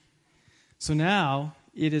So now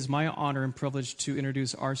it is my honor and privilege to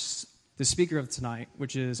introduce the speaker of tonight,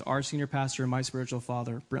 which is our senior pastor and my spiritual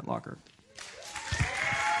father, Brent Lokker.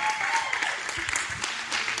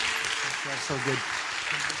 That's so good.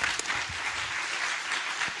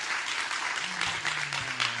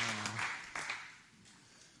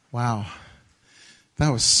 Wow.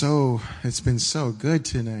 It's been so good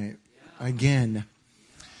tonight. Again.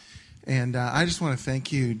 And I just want to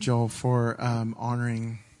thank you, Joel, for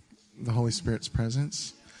honoring the Holy Spirit's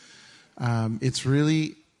presence. It's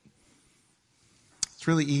really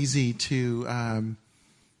easy to,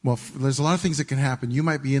 there's a lot of things that can happen. You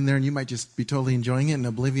might be in there and you might just be totally enjoying it and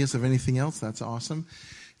oblivious of anything else. That's awesome.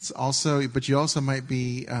 But you also might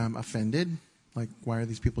be offended. Like, why are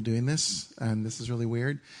these people doing this? And this is really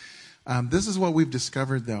weird. This is what we've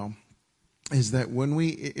discovered, though, is that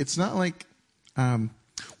it's not like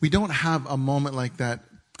we don't have a moment like that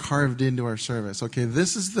carved into our service. Okay,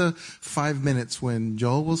 this is the 5 minutes when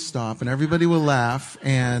Joel will stop and everybody will laugh.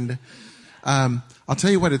 And I'll tell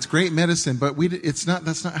you what, it's great medicine, but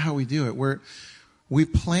that's not how we do it. We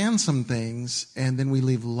plan some things and then we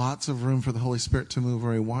leave lots of room for the Holy Spirit to move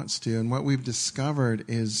where He wants to. And what we've discovered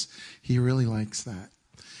is He really likes that.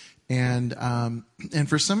 And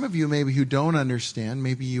for some of you maybe who don't understand,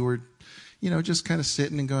 maybe you were, just kind of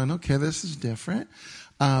sitting and going, okay, this is different.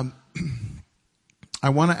 I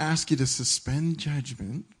want to ask you to suspend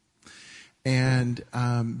judgment. And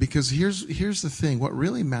because here's the thing. What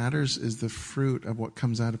really matters is the fruit of what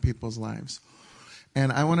comes out of people's lives.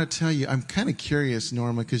 And I want to tell you, I'm kind of curious,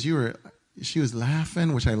 Norma, because she was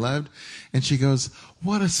laughing, which I loved. And she goes,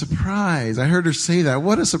 what a surprise. I heard her say that.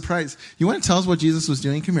 What a surprise. You want to tell us what Jesus was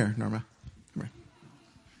doing? Come here, Norma. Come here.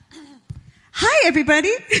 Hi,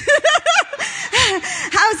 everybody.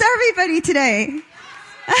 How's everybody today?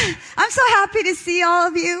 I'm so happy to see all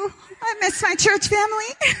of you. I miss my church family.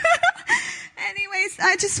 Anyways,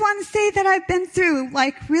 I just want to say that I've been through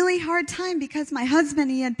really hard time because my husband,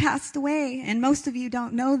 he had passed away, and most of you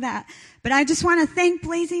don't know that. But I just want to thank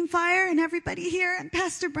Blazing Fire and everybody here and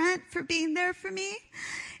Pastor Brent for being there for me.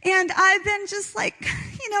 And I've been just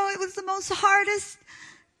it was the most hardest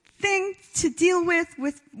thing to deal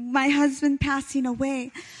with my husband passing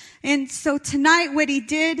away. And so tonight what he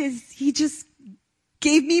did is he just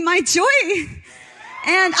gave me my joy.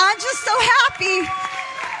 And I'm just so happy.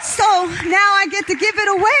 So now I get to give it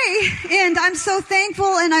away. And I'm so thankful,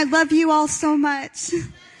 and I love you all so much. Thank you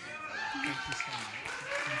so much.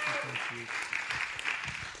 Thank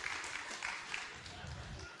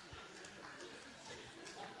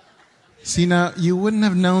you. See, now, you wouldn't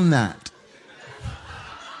have known that.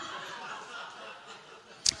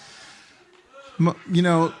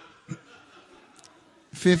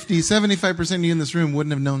 75% of you in this room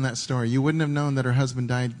wouldn't have known that story. You wouldn't have known that her husband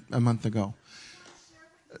died a month ago.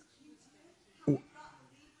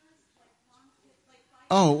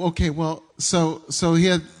 Oh, okay. Well, so he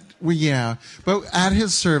had, But at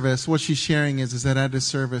his service, what she's sharing is that at his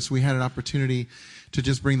service, we had an opportunity to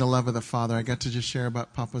just bring the love of the Father. I got to just share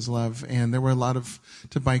about Papa's love, and there were a lot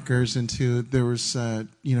to bikers and there was,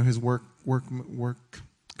 his work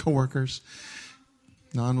coworkers.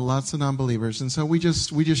 Lots of non-believers. And so we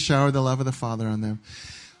just showered the love of the Father on them.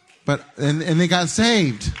 But, and they got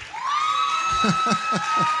saved.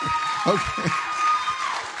 Okay.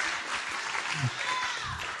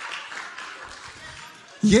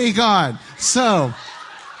 Yay, God. So,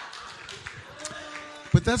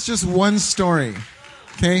 but that's just one story.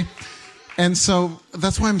 Okay? And so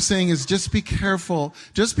that's why I'm saying is just be careful.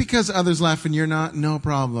 Just because others laugh and you're not, no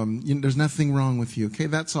problem. There's nothing wrong with you. Okay?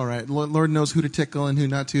 That's all right. Lord knows who to tickle and who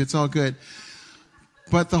not to. It's all good.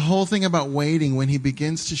 But the whole thing about waiting, when He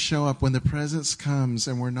begins to show up, when the presence comes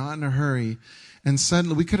and we're not in a hurry, and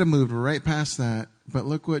suddenly we could have moved right past that, but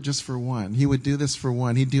look what, just for one. He would do this for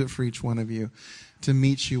one. He'd do it for each one of you to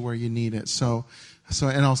meet you where you need it. So,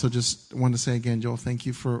 and also just want to say again, Joel, thank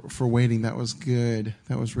you for waiting. That was good.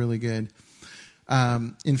 That was really good.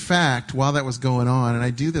 In fact, while that was going on, and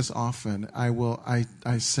I do this often,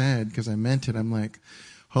 I said, because I meant it, I'm like,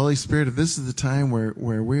 Holy Spirit, if this is the time where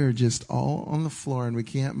we're just all on the floor and we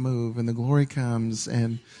can't move and the glory comes,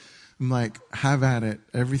 and I'm like, have at it.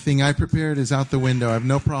 Everything I prepared is out the window. I have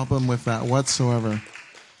no problem with that whatsoever.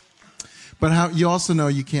 But you also know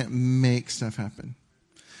you can't make stuff happen.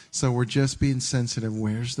 So we're just being sensitive.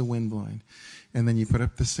 Where's the wind blowing? And then you put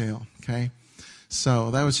up the sail, okay? So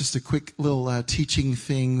that was just a quick little teaching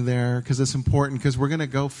thing there, because it's important, because we're going to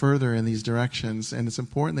go further in these directions, and it's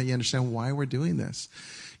important that you understand why we're doing this.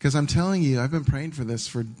 Because I'm telling you, I've been praying for this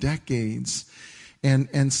for decades, and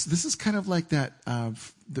this is kind of like that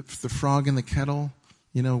the frog in the kettle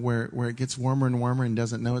where it gets warmer and warmer and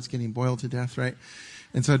doesn't know it's getting boiled to death, right?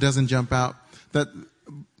 And so it doesn't jump out.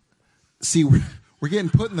 See, we're getting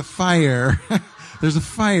put in the fire. There's a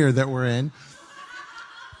fire that we're in.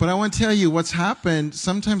 But I want to tell you what's happened.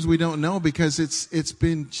 Sometimes we don't know because it's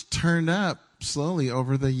been turned up slowly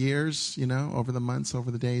over the years, over the months,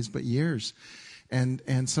 over the days, but years.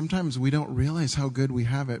 And sometimes we don't realize how good we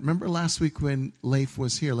have it. Remember last week when Leif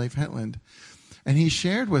was here, Leif Hetland, and he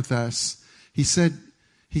shared with us, he said,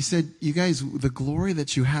 you guys, the glory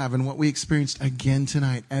that you have and what we experienced again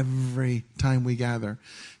tonight, every time we gather.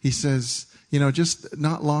 He says, just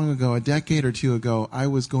not long ago, a decade or two ago, I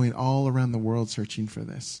was going all around the world searching for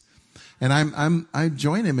this. And I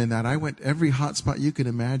joined him in that. I went every hot spot you could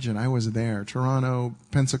imagine. I was there. Toronto,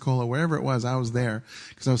 Pensacola, wherever it was, I was there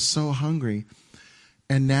because I was so hungry.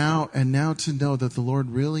 And now to know that the Lord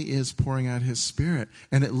really is pouring out his Spirit.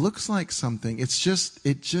 And it looks like something. It's just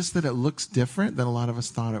that it looks different than a lot of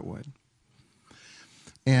us thought it would.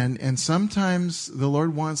 And sometimes the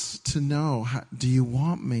Lord wants to know, do you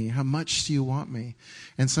want me? How much do you want me?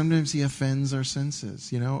 And sometimes he offends our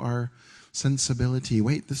senses, our sensibility.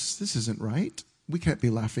 Wait, this isn't right. We can't be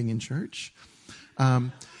laughing in church.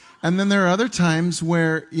 And then there are other times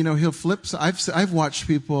where, he'll flip. I've watched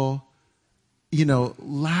people,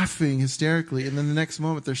 laughing hysterically, and then the next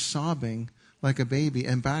moment they're sobbing like a baby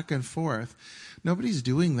and back and forth. Nobody's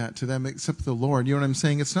doing that to them except the Lord. You know what I'm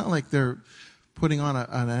saying? It's not like they're putting on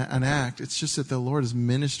an act. It's just that the Lord is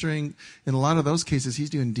ministering. In a lot of those cases, he's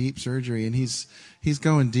doing deep surgery, and he's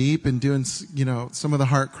going deep and doing, some of the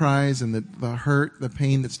heart cries and the hurt, the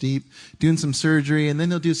pain that's deep, doing some surgery, and then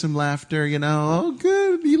he'll do some laughter, oh,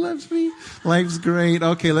 good, he loves me. Life's great.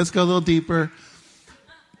 Okay, let's go a little deeper.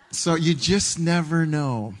 So you just never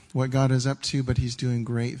know what God is up to, but he's doing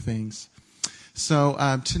great things. So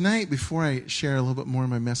tonight, before I share a little bit more of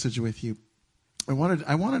my message with you, I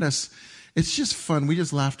wanted us, it's just fun. We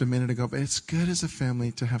just laughed a minute ago, but it's good as a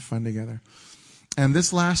family to have fun together. And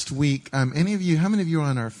this last week, how many of you are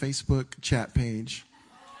on our Facebook chat page?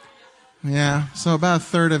 Yeah, so about a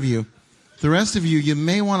third of you. The rest of you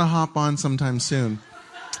may want to hop on sometime soon.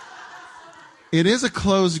 It is a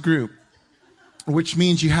closed group, which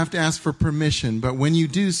means you have to ask for permission. But when you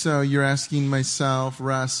do so, you're asking myself,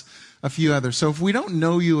 Russ, a few others. So if we don't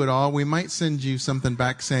know you at all, we might send you something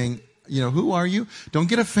back saying, who are you? Don't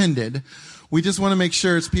get offended. We just want to make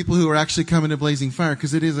sure it's people who are actually coming to Blazing Fire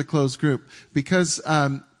because it is a closed group. Because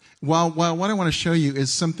while what I want to show you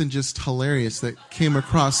is something just hilarious that came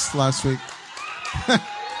across last week.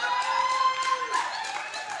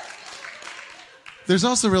 There's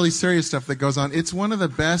also really serious stuff that goes on. It's one of the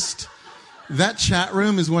best. That chat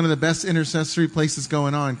room is one of the best intercessory places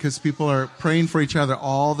going on because people are praying for each other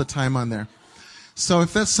all the time on there. So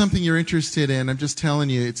if that's something you're interested in, I'm just telling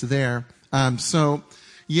you, it's there.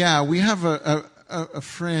 We have a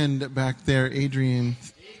friend back there, Adrian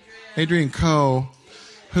Coe,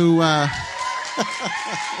 who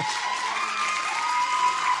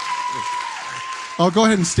oh, go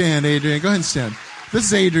ahead and stand, Adrian. Go ahead and stand. This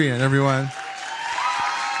is Adrian, everyone.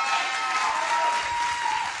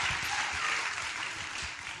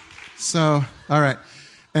 So, all right.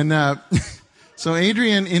 And so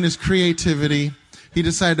Adrian, in his creativity, he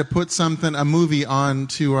decided to put a movie on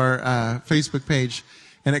to our Facebook page,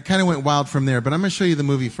 and it kind of went wild from there. But I'm going to show you the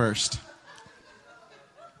movie first.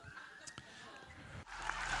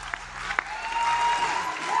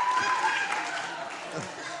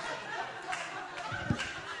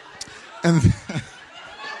 And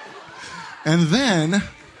then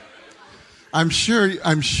I'm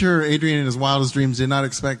sure Adrian in his wildest dreams did not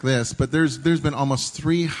expect this, but there's been almost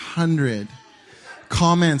 300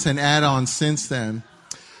 comments and add-ons since then.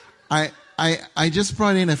 I just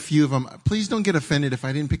brought in a few of them. Please don't get offended if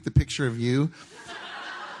I didn't pick the picture of you.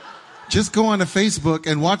 Just go on to Facebook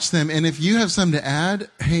and watch them, and if you have something to add,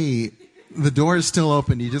 hey, the door is still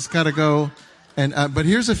open. You just got to go. And but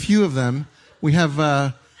here's a few of them. We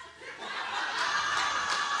have.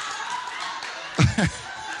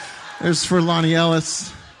 There's for Lonnie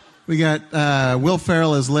Ellis. We got Will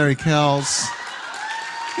Ferrell as Larry Kells.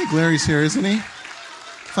 I think Larry's here, isn't he?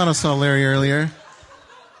 Thought I saw Larry earlier.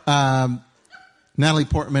 Natalie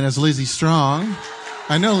Portman as Lizzie Strong.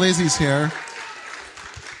 I know Lizzie's here.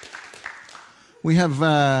 We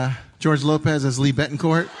have George Lopez as Lee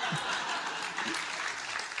Betancourt.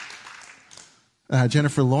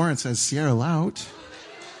 Jennifer Lawrence as Sierra Lout.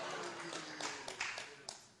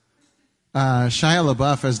 Shia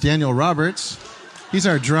LaBeouf as Daniel Roberts. He's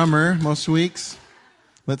our drummer most weeks.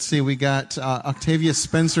 Let's see, we got Octavia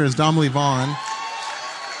Spencer as Domley Vaughn.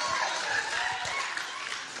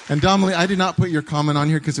 And Dominique, I did not put your comment on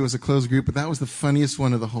here because it was a closed group, but that was the funniest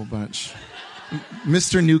one of the whole bunch.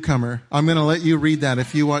 Mr. Newcomer. I'm going to let you read that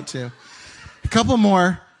if you want to. A couple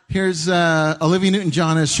more. Here's Olivia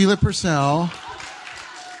Newton-John as Sheila Purcell.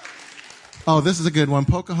 Oh, this is a good one.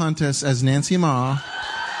 Pocahontas as Nancy Ma.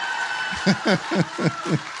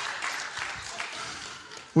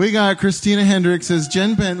 We got Christina Hendricks as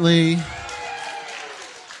Jen Bentley.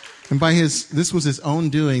 And this was his own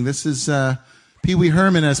doing. This is Pee Wee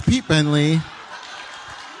Herman as Pete Bentley.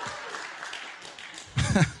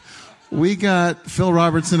 We got Phil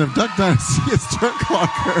Robertson of Duck Dynasty as Dirk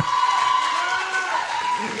Lokker.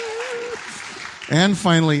 And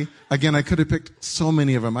finally, again, I could have picked so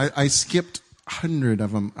many of them. I skipped 100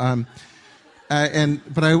 of them. And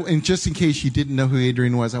just in case you didn't know who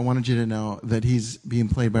Adrian was, I wanted you to know that he's being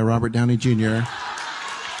played by Robert Downey Jr.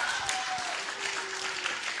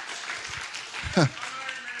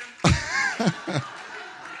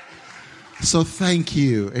 So thank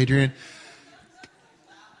you, Adrian.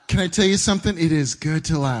 Can I tell you something? It is good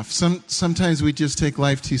to laugh. Sometimes we just take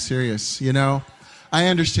life too serious, you know? I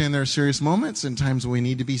understand there are serious moments and times when we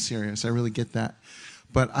need to be serious. I really get that.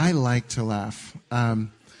 But I like to laugh.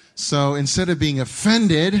 So instead of being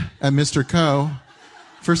offended at Mr. Coe,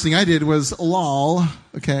 first thing I did was lol,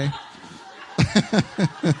 okay?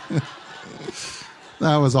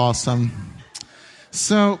 That was awesome.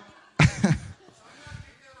 So,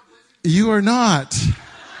 you are not.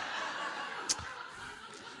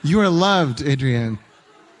 You are loved, Adrienne.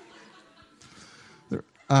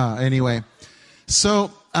 Anyway,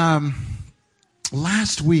 so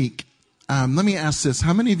last week, let me ask this.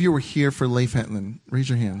 How many of you were here for Leif Hetland? Raise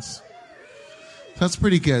your hands. That's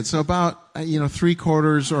pretty good. So about,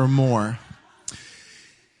 3/4 or more.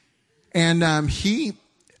 And he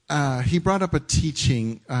brought up a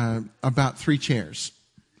teaching about 3 chairs.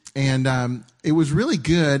 And it was really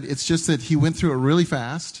good. It's just that he went through it really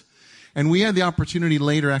fast. And we had the opportunity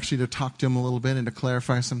later actually to talk to him a little bit and to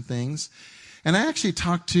clarify some things. And I actually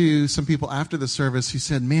talked to some people after the service who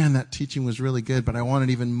said, man, that teaching was really good, but I wanted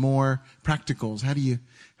even more practicals. How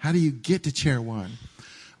do you get to chair 1?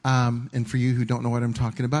 And for you who don't know what I'm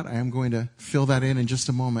talking about, I am going to fill that in just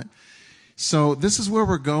a moment. So this is where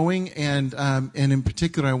we're going, and in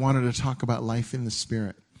particular, I wanted to talk about life in the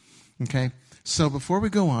Spirit. Okay? So before we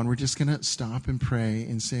go on, we're just going to stop and pray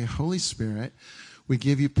and say, Holy Spirit, we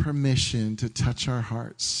give you permission to touch our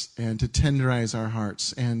hearts and to tenderize our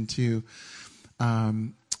hearts and to,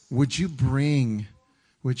 would you bring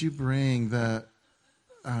the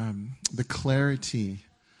clarity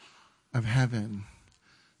of heaven,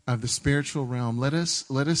 of the spiritual realm. Let us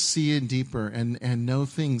see in deeper and know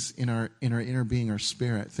things in our inner being, our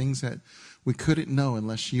spirit, things that we couldn't know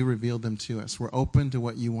unless you revealed them to us. We're open to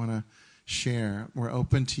what you want to share. We're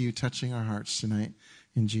open to you touching our hearts tonight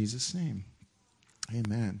in Jesus' name.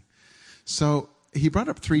 Amen. So he brought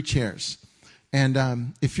up 3 chairs.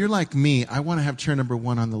 And if you're like me, I want to have chair number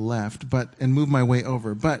 1 on the left and move my way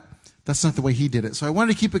over. But that's not the way he did it. So I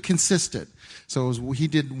wanted to keep it consistent. So he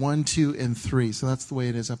did 1, 2, and 3. So that's the way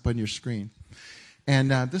it is up on your screen.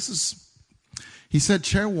 And he said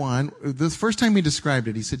chair 1, the first time he described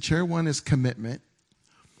it, he said chair 1 is commitment.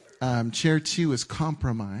 Chair 2 is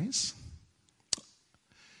compromise.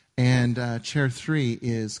 And chair 3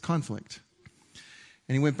 is conflict.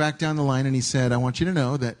 And he went back down the line and he said, I want you to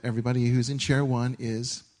know that everybody who's in chair 1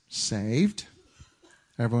 is saved.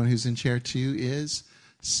 Everyone who's in chair 2 is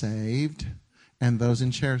saved. And those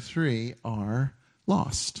in chair 3 are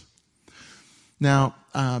lost. Now,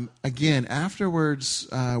 again, afterwards,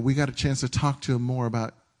 we got a chance to talk to him more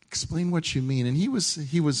about explain what you mean. And he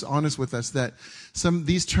was honest with us that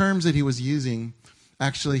these terms that he was using,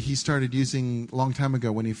 actually, he started using a long time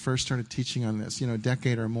ago when he first started teaching on this, a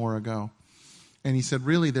decade or more ago. And he said,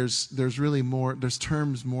 really, there's really more, there's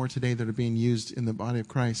terms more today that are being used in the body of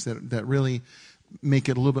Christ that really make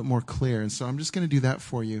it a little bit more clear. And so I'm just going to do that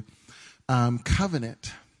for you.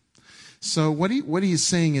 Covenant. So what he is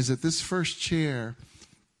saying is that this first chair,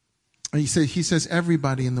 he says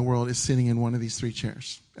everybody in the world is sitting in one of these 3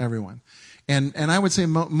 chairs. Everyone. And I would say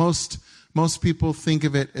most people think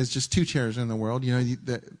of it as just 2 chairs in the world,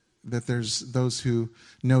 that there's those who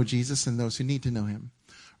know Jesus and those who need to know him.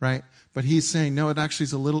 Right? But he's saying, no, it actually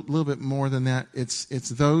is a little bit more than that. It's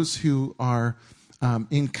those who are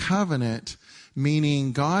in covenant,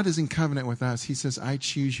 meaning God is in covenant with us. He says, I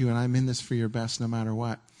choose you and I'm in this for your best no matter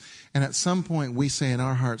what. And at some point we say in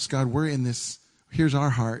our hearts, God, we're in this, here's our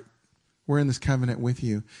heart. We're in this covenant with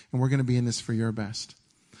you and we're going to be in this for your best.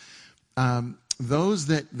 Those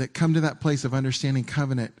that come to that place of understanding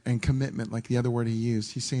covenant and commitment, like the other word he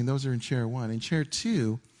used, he's saying those are in chair 1. In chair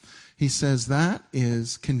 2, He says, that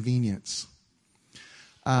is convenience.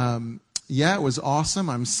 Yeah, it was awesome.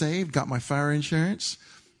 I'm saved, got my fire insurance.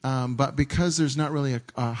 But because there's not really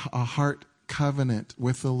a heart covenant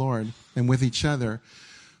with the Lord and with each other,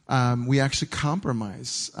 we actually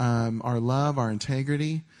compromise our love, our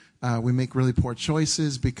integrity. We make really poor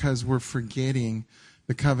choices because we're forgetting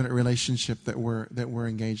the covenant relationship that we're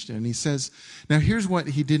engaged in. And he says, now here's what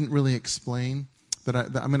he didn't really explain, that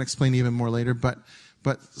I'm going to explain even more later. But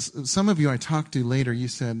some of you I talked to later, you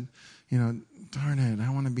said, darn it, I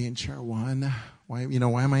want to be in chair 1. Why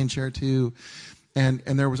am I in chair 2? And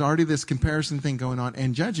there was already this comparison thing going on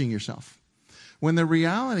and judging yourself. When the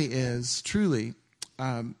reality is, truly,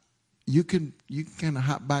 you can kind of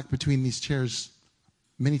hop back between these chairs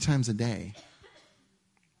many times a day.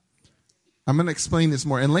 I'm going to explain this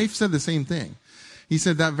more. And Leif said the same thing. He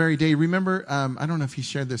said that very day, remember, I don't know if he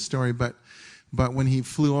shared this story, but when he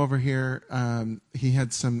flew over here, he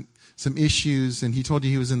had some issues, and he told you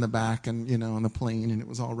he was in the back and, on the plane, and it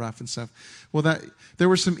was all rough and stuff. Well, there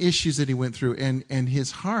were some issues that he went through, and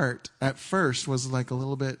his heart at first was like a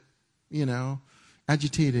little bit,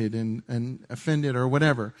 agitated and offended or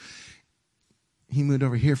whatever. He moved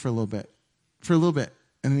over here for a little bit.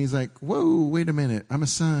 And then he's like, whoa, wait a minute. I'm a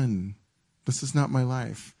son. This is not my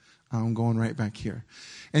life. I'm going right back here.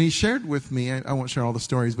 And he shared with me, I won't share all the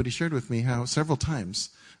stories, but he shared with me how several times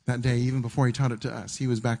that day, even before he taught it to us, he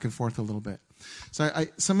was back and forth a little bit. So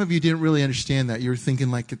some of you didn't really understand that. You were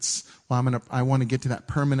thinking like I want to get to that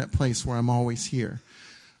permanent place where I'm always here.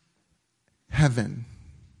 Heaven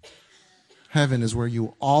is where you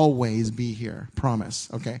will always be here. Promise.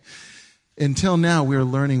 Okay. Until now, we're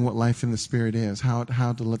learning what life in the Spirit is, how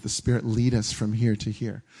to let the Spirit lead us from here to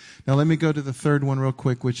here. Now, let me go to the third one real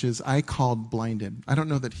quick, which is I called blinded. I don't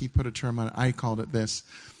know that he put a term on it. I called it this.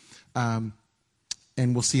 And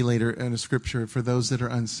we'll see later in a scripture, for those that are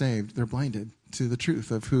unsaved, they're blinded to the truth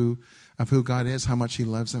of who God is, how much he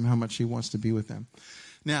loves them, how much he wants to be with them.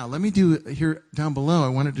 Now, let me do here down below. I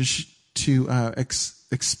wanted to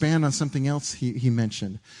expand on something else he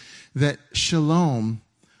mentioned, that shalom.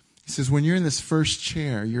 He says, when you're in this first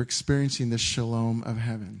chair, you're experiencing the shalom of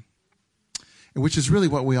heaven, which is really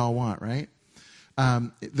what we all want, right?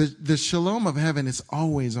 The shalom of heaven is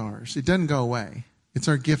always ours. It doesn't go away. It's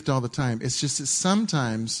our gift all the time. It's just that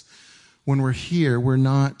sometimes when we're here, we're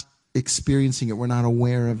not experiencing it. We're not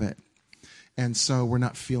aware of it. And so we're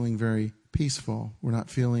not feeling very peaceful. We're not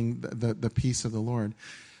feeling the peace of the Lord.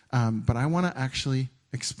 But I want to actually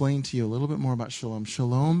explain to you a little bit more about shalom.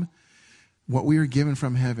 Shalom, what we are given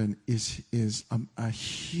from heaven, is a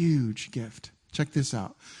huge gift. Check this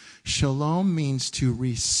out. Shalom means to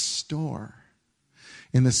restore,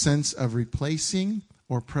 in the sense of replacing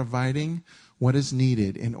or providing what is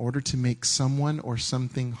needed in order to make someone or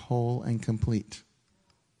something whole and complete.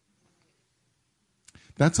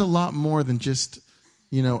 That's a lot more than just,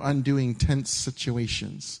 undoing tense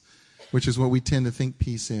situations, which is what we tend to think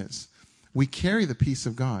peace is. We carry the peace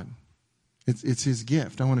of God. It's his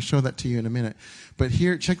gift. I want to show that to you in a minute. But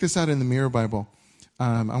here, check this out in the Mirror Bible.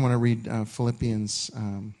 I want to read Philippians.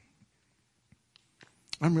 I'm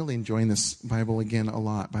really enjoying this Bible again a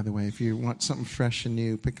lot, by the way. If you want something fresh and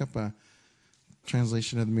new, pick up a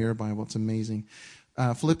translation of the Mirror Bible. It's amazing.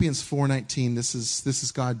 Philippians 4:19, this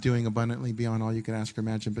is God doing abundantly beyond all you could ask or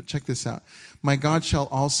imagine. But check this out. My God shall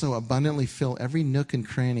also abundantly fill every nook and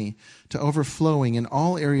cranny to overflowing in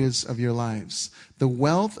all areas of your lives. The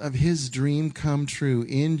wealth of his dream come true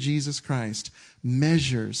in Jesus Christ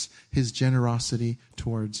measures his generosity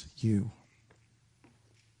towards you.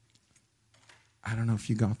 I don't know if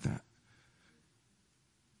you got that.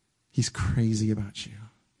 He's crazy about you.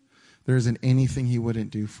 There isn't anything he wouldn't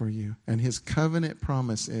do for you. And his covenant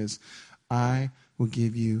promise is, I will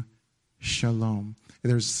give you shalom.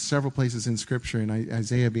 There's several places in Scripture, and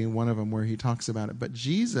Isaiah being one of them, where he talks about it. But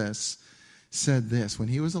Jesus said this when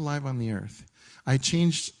he was alive on the earth. I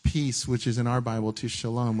changed peace, which is in our Bible, to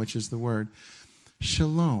shalom, which is the word.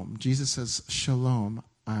 Shalom. Jesus says, shalom,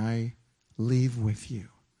 I leave with you.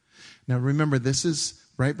 Now remember, this is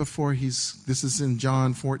right before this is in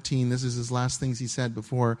John 14. This is his last things he said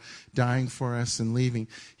before dying for us and leaving.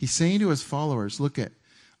 He's saying to his followers, look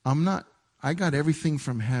I got everything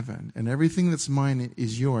from heaven, and everything that's mine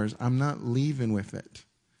is yours. I'm not leaving with it.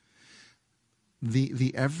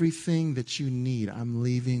 The everything that you need, I'm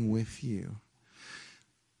leaving with you.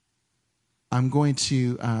 I'm going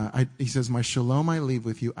to, he says, my shalom I leave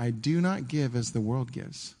with you. I do not give as the world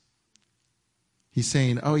gives. He's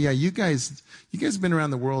saying, oh yeah, you guys have been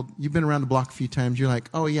around the world. You've been around the block a few times. You're like,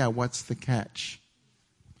 oh yeah, what's the catch?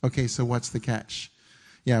 Okay, so what's the catch?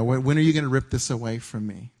 Yeah, when are you going to rip this away from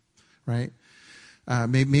me? Right?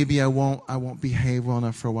 maybe I won't behave well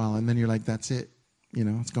enough for a while. And then you're like, that's it.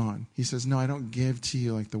 It's gone. He says, no, I don't give to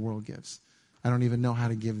you like the world gives. I don't even know how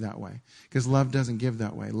to give that way. Because love doesn't give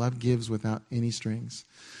that way. Love gives without any strings.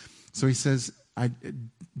 So he says,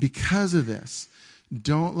 because of this,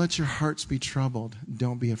 don't let your hearts be troubled.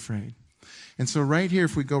 Don't be afraid. And so right here,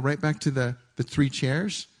 if we go right back to the 3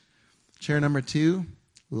 chairs, chair number 2,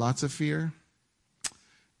 lots of fear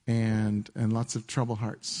and lots of troubled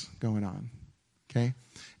hearts going on. Okay?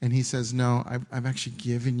 And he says, no, I've actually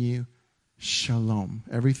given you shalom.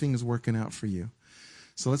 Everything is working out for you.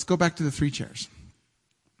 So let's go back to the 3 chairs.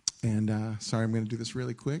 And sorry, I'm going to do this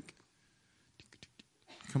really quick.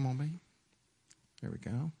 Come on, babe. There we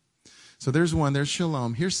go. So there's one. There's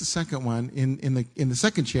shalom. Here's the second one in the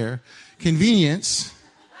second chair. Convenience.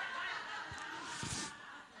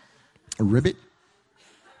 A ribbit.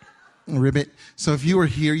 So if you were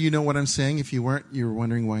here, you know what I'm saying. If you weren't, you were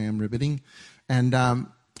wondering why I'm ribbiting. And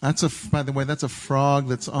by the way, that's a frog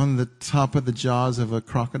that's on the top of the jaws of a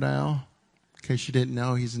crocodile. In case you didn't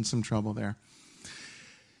know, he's in some trouble there.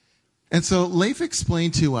 And so Leif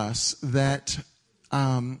explained to us that,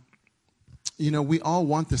 we all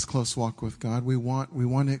want this close walk with God. We want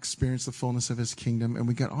to experience the fullness of his kingdom. And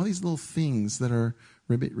we got all these little things that are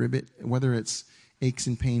ribbit, whether it's aches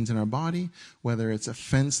and pains in our body, whether it's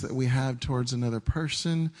offense that we have towards another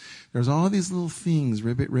person. There's all these little things,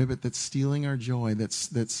 ribbit, that's stealing our joy,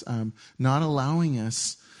 that's not allowing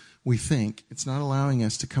us, we think, it's not allowing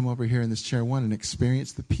us to come over here in this chair 1 and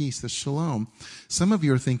experience the peace, the shalom. Some of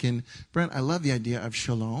you are thinking, Brent, I love the idea of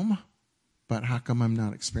shalom, but how come I'm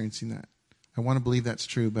not experiencing that? I want to believe that's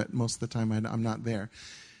true, but most of the time I'm not there.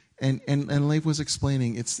 And Leif was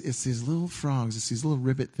explaining, it's these little frogs, it's these little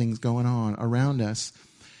ribbit things going on around us.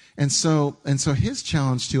 And so his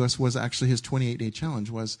challenge to us was actually his 28-day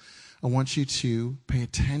challenge was, I want you to pay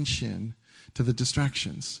attention to the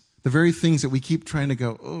distractions. The very things that we keep trying to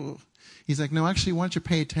go, oh. He's like, no, actually, why don't you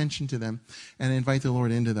pay attention to them and invite the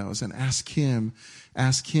Lord into those and ask him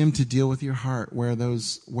to deal with your heart where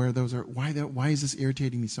those are, why is this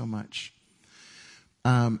irritating me so much?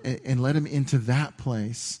 And let him into that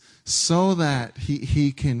place so that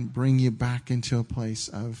he can bring you back into a place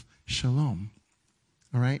of shalom.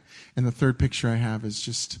 All right? And the third picture I have is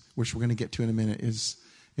just, which we're going to get to in a minute, is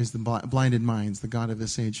the blinded minds, the God of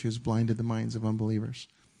this age who's blinded the minds of unbelievers.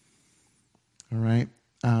 All right?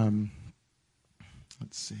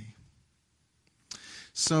 Let's see.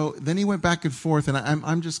 So then he went back and forth, and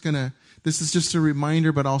I'm just going to, this is just a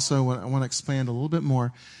reminder, but also I want to expand a little bit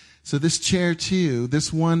more. So this chair too,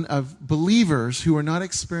 this one of believers who are not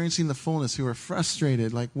experiencing the fullness, who are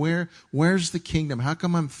frustrated, like where's the kingdom? How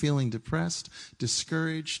come I'm feeling depressed,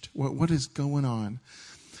 discouraged? What is going on?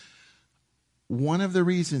 One of the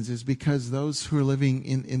reasons is because those who are living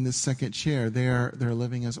in this second chair, they're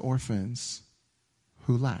living as orphans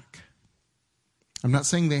who lack. I'm not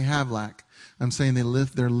saying they have lack. I'm saying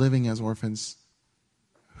they're living as orphans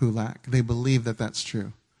who lack. They believe that that's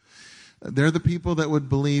true. They're the people that would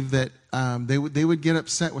believe that they would get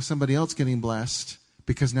upset with somebody else getting blessed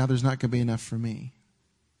because now there's not going to be enough for me.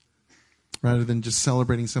 Rather than just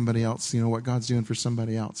celebrating somebody else, what God's doing for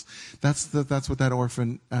somebody else. That's what that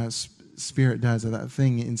orphan spirit does, or that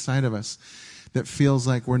thing inside of us that feels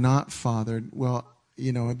like we're not fathered. Well,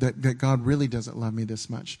 that God really doesn't love me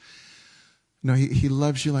this much. No, he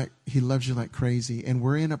loves you like crazy, and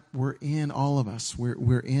we're in all of us.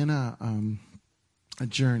 We're in a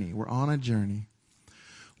journey. We're on a journey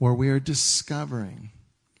where we are discovering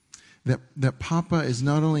that Papa is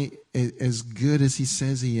not only as good as he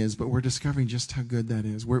says he is, but we're discovering just how good that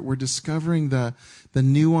is. We're discovering the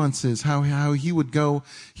nuances, how he would go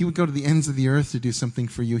to the ends of the earth to do something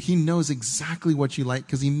for you. He knows exactly what you like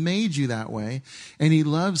because he made you that way, and he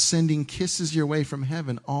loves sending kisses your way from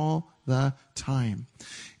heaven all the time.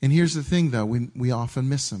 And here's the thing, though, we often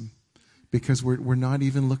miss them because we're not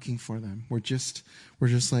even looking for them. We're just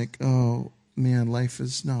like, oh man, life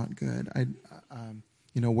is not good.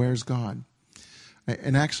 Where's God?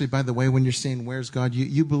 And actually, by the way, when you're saying where's God,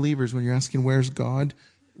 you believers, when you're asking where's God,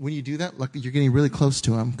 when you do that, look, you're getting really close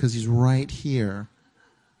to him because he's right here.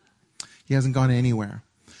 He hasn't gone anywhere.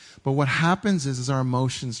 But what happens is our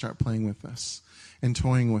emotions start playing with us and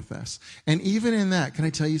toying with us. And even in that, can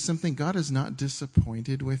I tell you something? God is not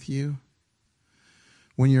disappointed with you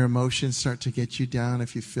when your emotions start to get you down,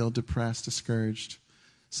 if you feel depressed, discouraged.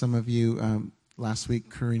 Some of you, last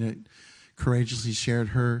week, Karina courageously shared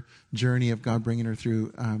her journey of God bringing her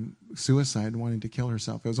through suicide, wanting to kill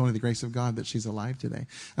herself. It was only the grace of God that she's alive today.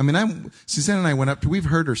 I mean, Suzanne and I went up to, we've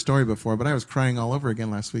heard her story before, but I was crying all over again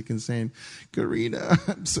last week and saying, Karina,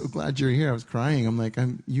 I'm so glad you're here. I was crying. I'm like,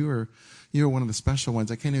 you're one of the special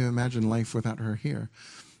ones. I can't even imagine life without her here.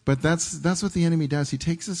 But that's what the enemy does. He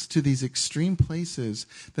takes us to these extreme places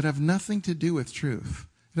that have nothing to do with truth.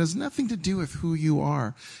 It has nothing to do with who you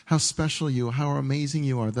are, how special you are, how amazing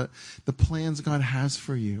you are, the plans God has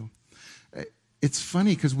for you. It's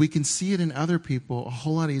funny because we can see it in other people a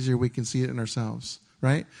whole lot easier. We can see it in ourselves,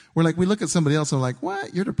 right? We look at somebody else and we're like,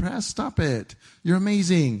 what? You're depressed? Stop it. You're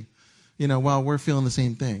amazing. While we're feeling the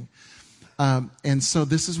same thing. And so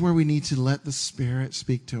this is where we need to let the Spirit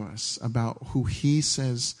speak to us about who He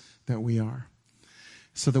says that we are,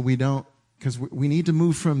 so that we don't, because we need to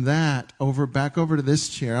move from that back over to this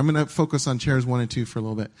chair. I'm going to focus on chairs 1 and 2 for a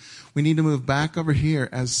little bit. We need to move back over here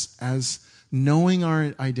as knowing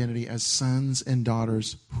our identity as sons and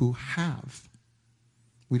daughters who have.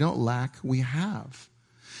 We don't lack, we have.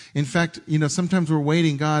 In fact, sometimes we're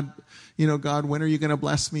waiting, God, when are you going to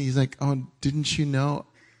bless me? He's like, oh, didn't you know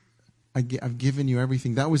I've given you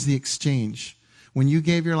everything? That was the exchange. When you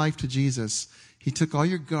gave your life to Jesus, He took all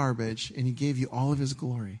your garbage and He gave you all of His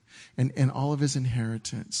glory and all of His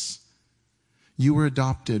inheritance. You were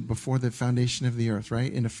adopted before the foundation of the earth,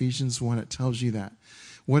 right? In Ephesians 1, it tells you that.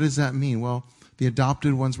 What does that mean? Well, the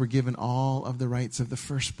adopted ones were given all of the rights of the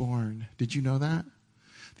firstborn. Did you know that?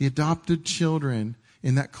 The adopted children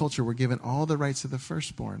in that culture were given all the rights of the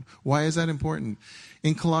firstborn. Why is that important?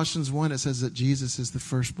 In Colossians 1, it says that Jesus is the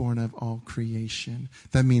firstborn of all creation.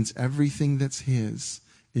 That means everything that's His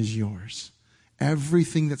is yours.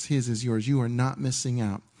 Everything that's His is yours. You are not missing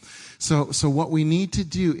out. So what we need to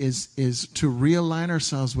do is to realign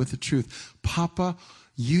ourselves with the truth. Papa,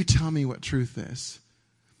 you tell me what truth is.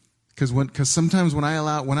 Because sometimes when I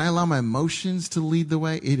allow my emotions to lead the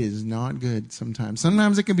way, it is not good sometimes.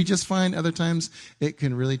 Sometimes it can be just fine. Other times it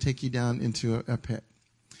can really take you down into a pit.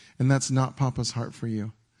 And that's not Papa's heart for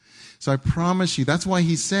you. So I promise you, that's why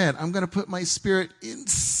He said, I'm going to put my Spirit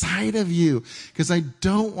inside of you. Because I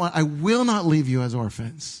will not leave you as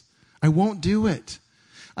orphans. I won't do it.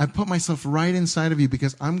 I put myself right inside of you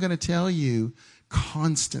because I'm going to tell you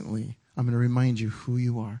constantly, I'm going to remind you who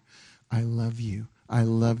you are. I love you. I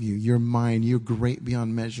love you. You're mine. You're great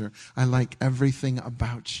beyond measure. I like everything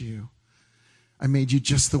about you. I made you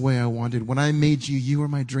just the way I wanted. When I made you, you were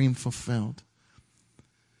my dream fulfilled.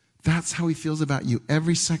 That's how He feels about you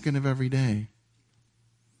every second of every day.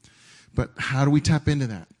 But how do we tap into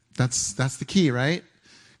that? That's the key, right?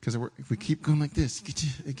 Because if we keep going like this,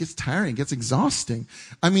 it gets tiring, it gets exhausting.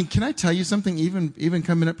 I mean, can I tell you something? Even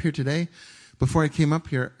coming up here today, before I came up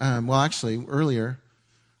here, earlier,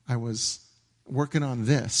 I was working on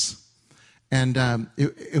this, and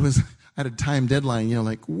it was at a time deadline.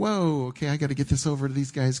 Like, whoa, okay, I got to get this over to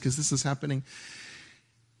these guys because this is happening.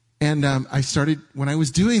 And when I was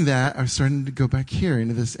doing that, I was starting to go back here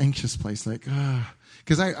into this anxious place, like,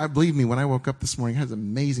 because I believe me, when I woke up this morning, I had an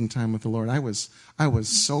amazing time with the Lord. I was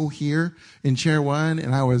so here in chair 1,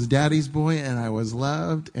 and I was Daddy's boy, and I was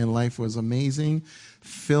loved, and life was amazing,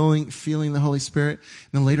 feeling the Holy Spirit.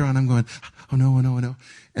 And then later on, I'm going, oh no.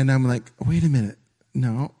 And I'm like, wait a minute.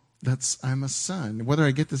 No, I'm a son. Whether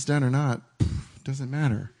I get this done or not, doesn't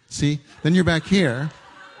matter. See? Then you're back here.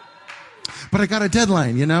 But I got a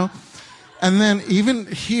deadline, And then even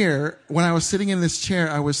here, when I was sitting in this chair,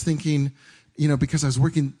 I was thinking, because I was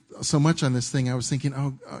working so much on this thing, I was thinking,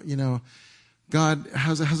 God,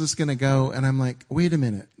 how's this going to go? And I'm like, wait a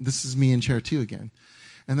minute. This is me in chair 2 again.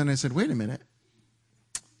 And then I said, wait a minute.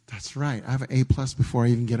 That's right. I have an A+ before I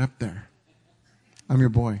even get up there. I'm your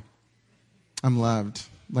boy. I'm loved.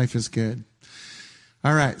 Life is good.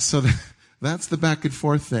 All right. So that's the back and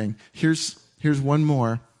forth thing. Here's one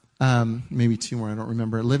more. Maybe 2 more. I don't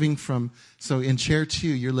remember. So in chair 2,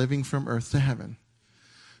 you're living from earth to heaven.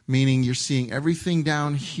 Meaning you're seeing everything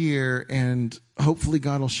down here and hopefully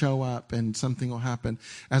God will show up and something will happen.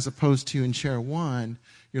 As opposed to in chair 1,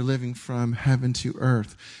 you're living from heaven to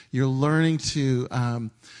earth. You're learning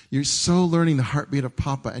you're so learning the heartbeat of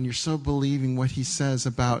Papa, and you're so believing what He says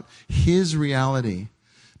about His reality,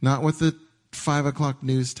 not what the 5 o'clock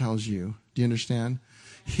news tells you. Do you understand?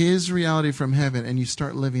 His reality from heaven, and you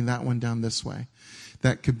start living that one down this way.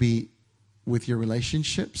 That could be with your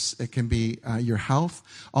relationships. It can be your health.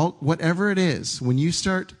 Whatever it is, when you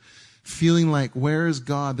start feeling like, where is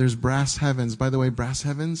God? There's brass heavens. By the way, brass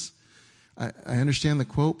heavens, I understand the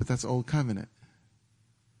quote, but that's old covenant.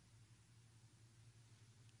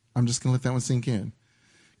 I'm just going to let that one sink in.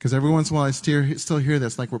 Because every once in a while I still hear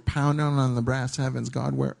this, like we're pounding on the brass heavens.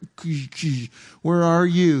 God, where are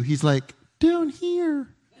you? He's like, down here.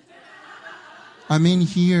 I'm in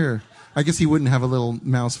here. I guess he wouldn't have a little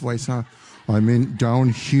mouse voice, huh? I'm in down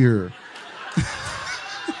here.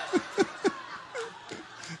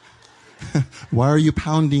 Why are you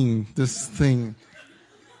pounding this thing?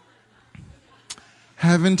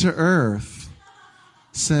 Heaven to earth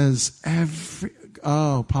says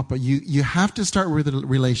Papa, you have to start with a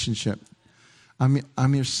relationship.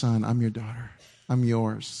 I'm your son. I'm your daughter. I'm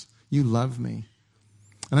yours. You love me.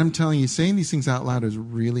 And I'm telling you, saying these things out loud is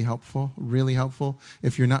really helpful, really helpful.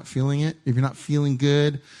 If you're not feeling it, if you're not feeling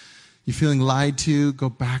good, you're feeling lied to, go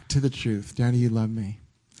back to the truth. Daddy, you love me.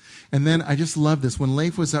 And then I just love this. When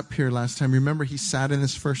Leif was up here last time, remember he sat in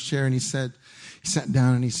his first chair and he sat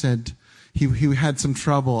down and he said, he had some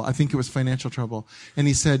trouble. I think it was financial trouble. And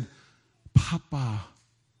he said, Papa,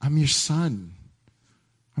 I'm your son.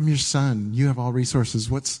 I'm your son. You have all resources.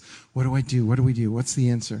 What do I do? What do we do? What's the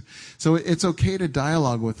answer? So it's okay to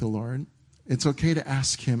dialogue with the Lord. It's okay to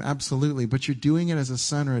ask him, absolutely. But you're doing it as a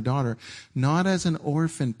son or a daughter, not as an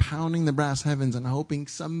orphan pounding the brass heavens and hoping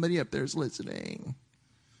somebody up there is listening.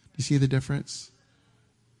 Do you see the difference?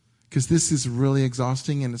 Because this is really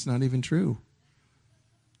exhausting and it's not even true.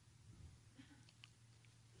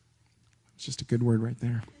 It's just a good word right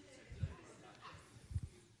there.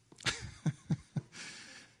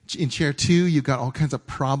 In chair 2, you've got all kinds of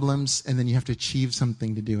problems, and then you have to achieve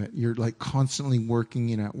something to do it. You're like constantly working.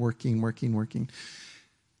 Do you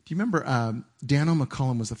remember Daniel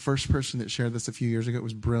McCullum was the first person that shared this a few years ago? It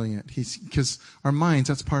was brilliant. Because our minds,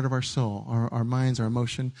 that's part of our soul. Our minds, our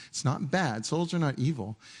emotion, it's not bad. Souls are not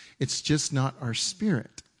evil. It's just not our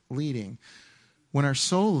spirit leading. When our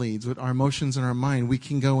soul leads with our emotions and our mind, we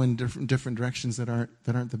can go in different directions that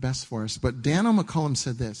aren't the best for us. But Daniel McCullum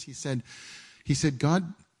said this. He said,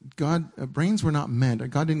 God, brains were not meant,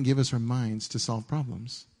 God didn't give us our minds to solve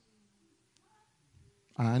problems.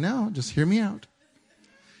 I know, just hear me out.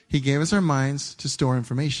 He gave us our minds to store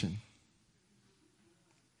information.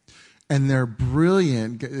 And they're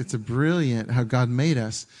brilliant. It's brilliant how God made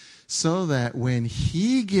us so that when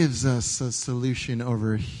he gives us a solution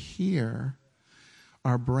over here,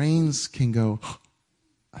 our brains can go, oh,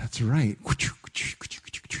 that's right.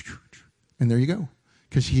 And there you go.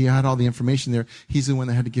 Because he had all the information there. He's the one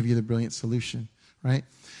that had to give you the brilliant solution, right?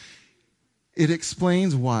 It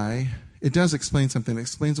explains why. It does explain something. It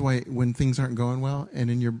explains why when things aren't going well,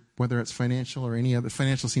 and in your, whether it's financial or any other,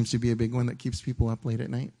 financial seems to be a big one that keeps people up late at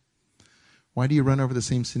night. Why do you run over the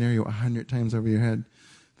same scenario 100 times over your head,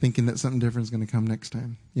 thinking that something different is going to come next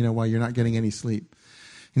time? While you're not getting any sleep.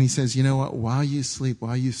 And he says, you know what? While you sleep,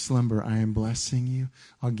 while you slumber, I am blessing you.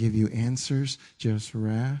 I'll give you answers. Just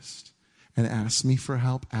rest. And ask me for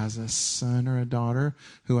help as a son or a daughter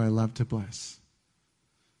who I love to bless.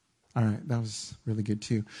 All right, that was really good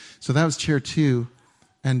too. So that was chair 2.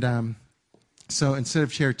 And so instead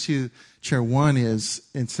of chair 2, chair 1 is,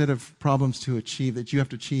 instead of problems to achieve that you have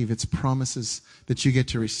to achieve, it's promises that you get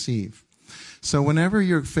to receive. So whenever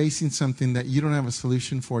you're facing something that you don't have a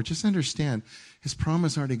solution for, just understand his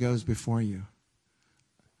promise already goes before you.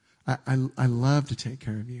 I love to take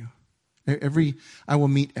care of you. I will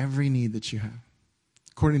meet every need that you have,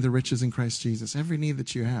 according to the riches in Christ Jesus. Every need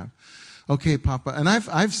that you have. Okay, Papa. And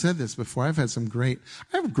I've said this before. I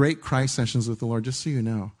have great cry sessions with the Lord, just so you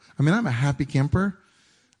know. I mean, I'm a happy camper.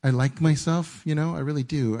 I like myself, I really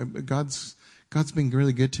do. God's been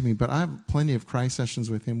really good to me, but I have plenty of cry sessions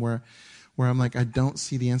with him where I'm like, I don't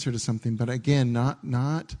see the answer to something. But again,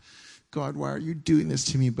 not God, why are you doing this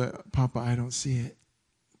to me? But Papa, I don't see it.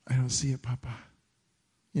 I don't see it, Papa.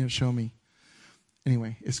 Show me.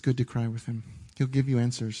 Anyway, it's good to cry with him. He'll give you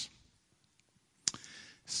answers.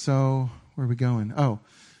 So, where are we going?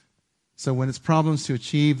 So when it's problems to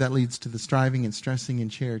achieve, that leads to the striving and stressing in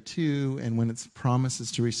chair 2. And when it's promises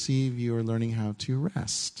to receive, you are learning how to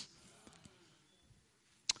rest.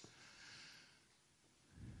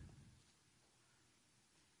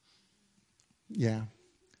 Yeah.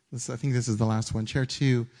 I think this is the last one. Chair 2,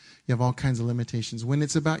 you have all kinds of limitations. When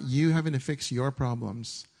it's about you having to fix your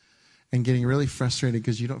problems and getting really frustrated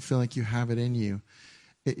because you don't feel like you have it in you,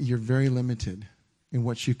 you're very limited in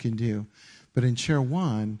what you can do. But in chair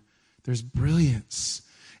 1, there's brilliance.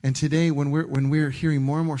 And today, when we're hearing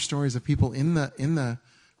more and more stories of people in the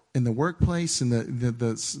workplace, in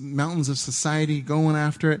the mountains of society going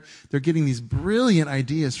after it, they're getting these brilliant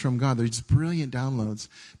ideas from God. They're just brilliant downloads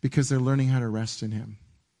because they're learning how to rest in him.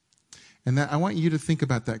 And I want you to think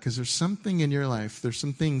about that, because there's something in your life, there's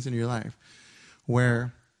some things in your life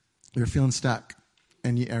where you're feeling stuck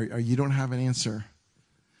and you don't have an answer.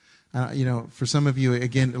 For some of you,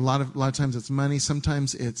 again, a lot of times it's money.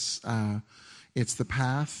 Sometimes it's the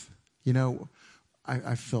path.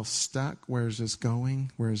 I feel stuck. Where is this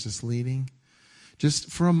going? Where is this leading?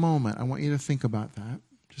 Just for a moment, I want you to think about that.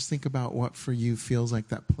 Just think about what for you feels like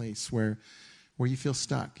that place where you feel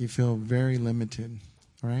stuck. You feel very limited.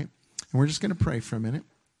 All right? And we're just going to pray for a minute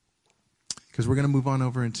because we're going to move on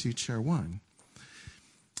over into chair 1.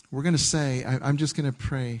 We're going to say, I'm just going to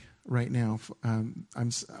pray right now.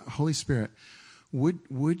 Holy Spirit,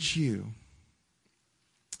 would you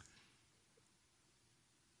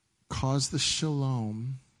cause the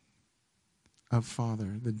shalom of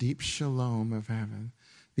Father, the deep shalom of heaven,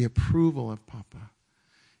 the approval of Papa,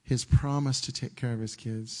 his promise to take care of his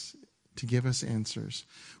kids, to give us answers.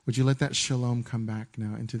 Would you let that shalom come back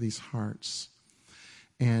now into these hearts?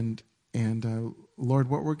 And Lord,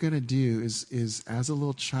 what we're going to do is as a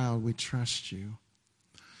little child, we trust you.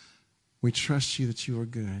 We trust you that you are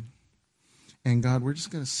good. And God, we're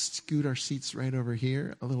just going to scoot our seats right over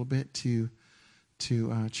here a little bit to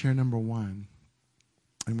chair number 1.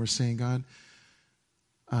 And we're saying, God,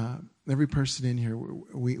 every person in here,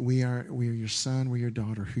 we are your son, we're your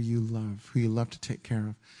daughter, who you love to take care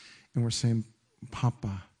of. And we're saying,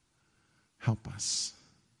 Papa, help us.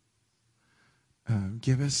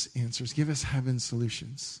 Give us answers. Give us heaven's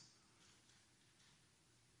solutions.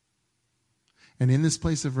 And in this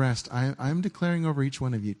place of rest, I'm declaring over each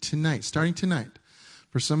one of you tonight, starting tonight,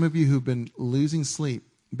 for some of you who've been losing sleep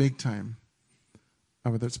big time,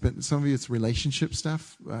 whether it's been, some of you it's relationship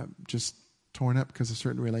stuff, just torn up because of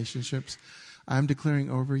certain relationships, I'm declaring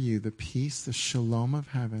over you the peace, the shalom of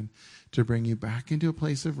heaven to bring you back into a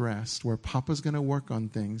place of rest where Papa's going to work on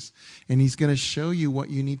things and he's going to show you what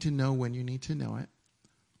you need to know when you need to know it.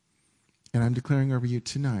 And I'm declaring over you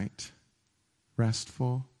tonight,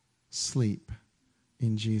 restful sleep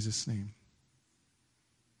in Jesus' name.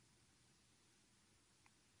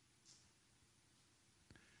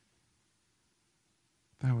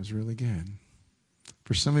 That was really good.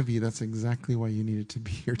 For some of you, that's exactly why you needed to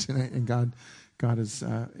be here tonight. And God is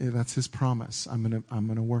that's His promise. I'm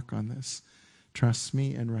gonna work on this. Trust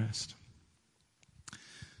me and rest.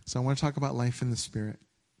 So I want to talk about life in the Spirit,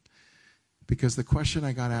 because the question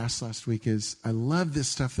I got asked last week is, I love this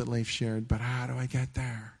stuff that Leif shared, but how do I get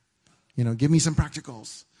there? Give me some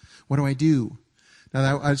practicals. What do I do?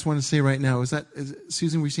 Now, I just want to say right now,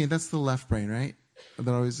 Susan, we're saying that's the left brain, right?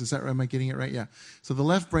 Am I getting it right? Yeah. So the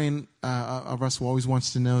left brain of us always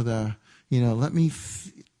wants to know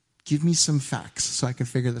give me some facts so I can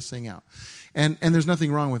figure this thing out. And there's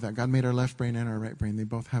nothing wrong with that. God made our left brain and our right brain. They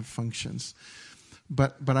both have functions.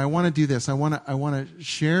 But I want to do this. I want to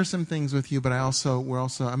share some things with you, but I'm going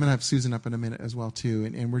to have Susan up in a minute as well too.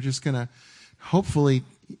 And we're just going to hopefully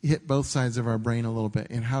hit both sides of our brain a little bit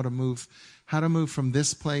and how to move from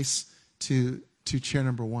this place to chair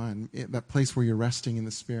number 1, that place where you're resting in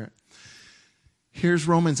the Spirit. Here's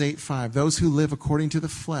Romans 8:5. Those who live according to the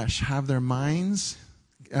flesh have their minds.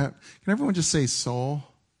 Can everyone just say soul?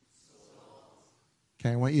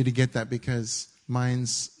 Okay, I want you to get that, because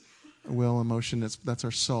minds, will, emotion, that's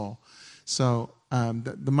our soul. So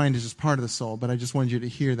the mind is just part of the soul, but I just wanted you to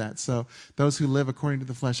hear that. So those who live according to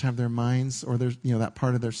the flesh have their minds, or that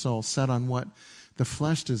part of their soul, set on what the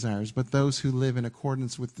flesh desires. But those who live in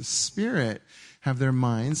accordance with the Spirit have their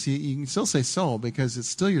minds. You can still say soul, because it's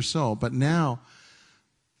still your soul, but now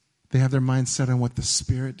they have their minds set on what the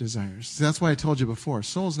Spirit desires. So that's why I told you before,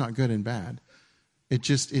 soul's not good and bad. It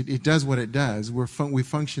just, it does what it does. We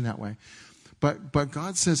function that way. But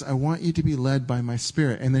God says, I want you to be led by my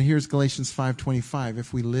Spirit. And then here's Galatians 5:25.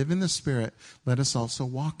 If we live in the Spirit, let us also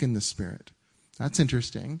walk in the Spirit. That's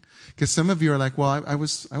interesting, because some of you are like, well, I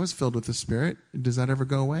was filled with the Spirit. Does that ever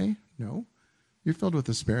go away? No, you're filled with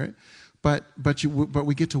the Spirit, but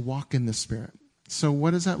we get to walk in the Spirit. So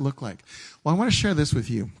what does that look like? Well, I want to share this with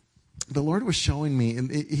you. The Lord was showing me,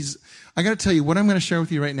 and I got to tell you what I'm going to share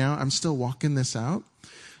with you right now. I'm still walking this out,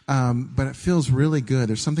 but it feels really good.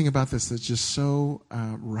 There's something about this that's just so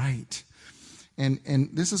right, and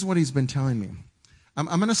this is what He's been telling me. I'm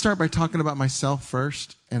going to start by talking about myself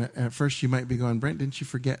first. And at first you might be going, Brent, didn't you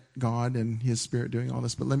forget God and His Spirit doing all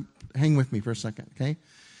this? But hang with me for a second, okay?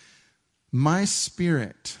 My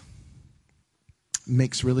spirit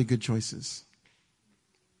makes really good choices.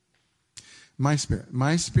 My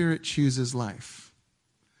spirit chooses life.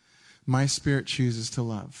 My spirit chooses to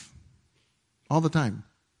love. All the time.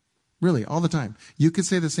 Really, all the time. You could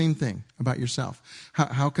say the same thing about yourself.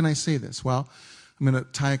 How can I say this? Well, I'm going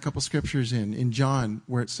to tie a couple scriptures in John,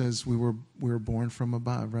 where it says we were born from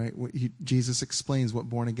above, right? Jesus explains what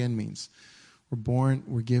born again means.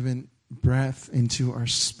 We're given breath into our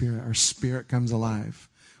spirit. Our spirit comes alive.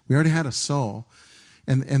 We already had a soul.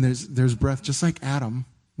 And there's breath, just like Adam,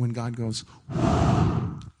 when God goes,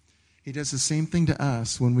 he does the same thing to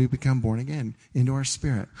us when we become born again, into our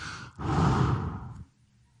spirit.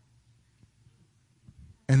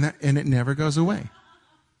 And it never goes away.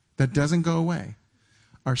 That doesn't go away.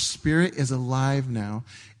 Our spirit is alive now.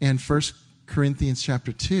 And 1 Corinthians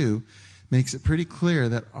chapter 2 makes it pretty clear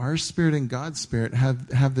that our spirit and God's spirit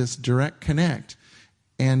have this direct connect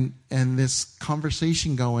and this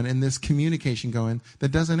conversation going and this communication going that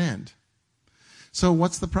doesn't end. So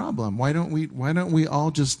what's the problem? Why don't we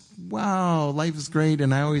all just, wow, life is great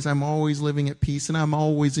and I'm always living at peace and I'm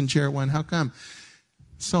always in chair one. How come?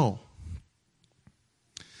 Soul.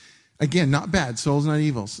 Again, not bad. Soul's not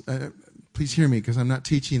evil. Please hear me, because I'm not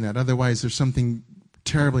teaching that. Otherwise, there's something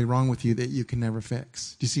terribly wrong with you that you can never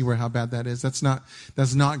fix. Do you see how bad that is? That's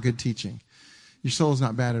not good teaching. Your soul is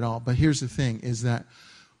not bad at all. But here's the thing, is that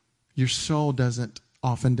your soul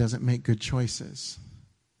often doesn't make good choices.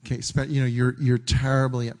 Okay, you're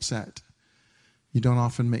terribly upset. You don't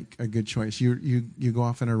often make a good choice. You go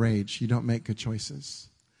off in a rage. You don't make good choices.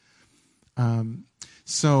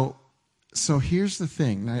 So here's the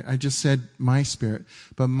thing. I just said my spirit,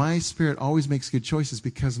 but my spirit always makes good choices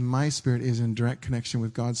because my spirit is in direct connection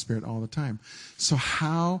with God's spirit all the time. So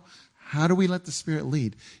how do we let the spirit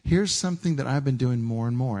lead? Here's something that I've been doing more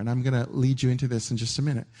and more, and I'm going to lead you into this in just a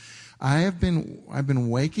minute. I've been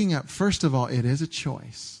waking up. First of all, it is a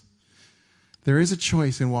choice. There is a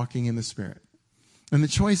choice in walking in the Spirit. And the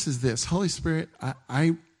choice is this: Holy Spirit,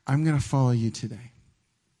 I'm going to follow you today.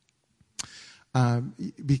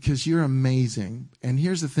 Because you're amazing. And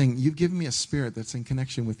here's the thing: you've given me a spirit that's in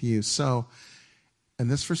connection with you. So, and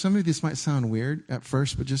this, for some of you, this might sound weird at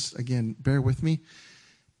first, but just, again, bear with me,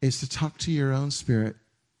 is to talk to your own spirit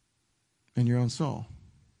and your own soul.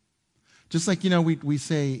 Just like, we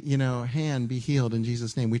say, hand, be healed in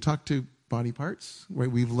Jesus' name. We talk to body parts.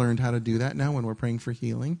 We've learned how to do that now when we're praying for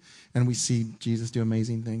healing, and we see Jesus do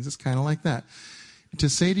amazing things. It's kind of like that. To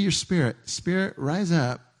say to your spirit, rise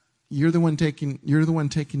up. You're the one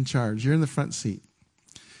taking charge. You're in the front seat.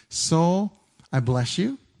 Soul, I bless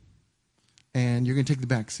you, and you're going to take the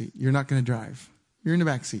back seat. You're not going to drive. You're in the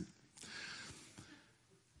back seat.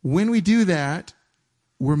 When we do that,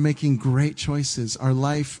 we're making great choices. Our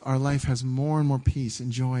life has more and more peace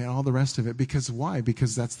and joy and all the rest of it. Because why?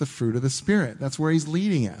 Because that's the fruit of the Spirit. That's where He's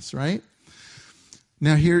leading us, right?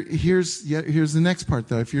 Now, here's the next part,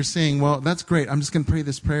 though. If you're saying, well, that's great, I'm just going to pray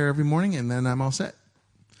this prayer every morning and then I'm all set.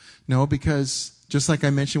 No, because just like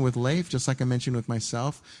I mentioned with Leif, just like I mentioned with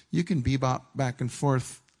myself, you can bebop back and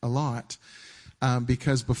forth a lot.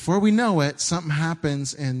 Because before we know it, something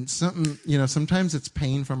happens and something, sometimes it's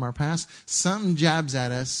pain from our past. Something jabs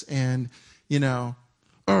at us and,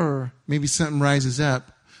 or maybe something rises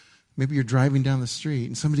up. Maybe you're driving down the street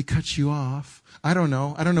and somebody cuts you off. I don't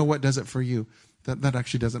know what does it for you. That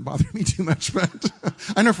actually doesn't bother me too much, but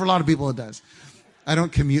I know for a lot of people it does. I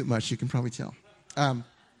don't commute much, you can probably tell.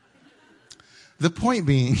 The point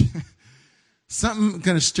being, something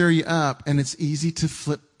going to stir you up, and it's easy to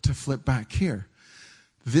flip back here.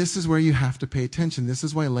 This is where you have to pay attention. This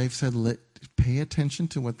is why Leif said, pay attention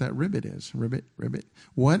to what that ribbit is. Ribbit.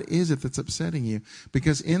 What is it that's upsetting you?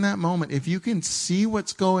 Because in that moment, if you can see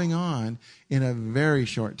what's going on in a very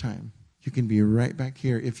short time, you can be right back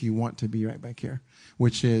here if you want to be right back here.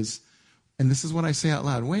 Which is, and this is what I say out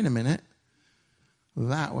loud, wait a minute,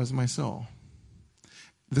 that was my soul.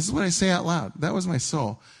 This is what I say out loud. That was my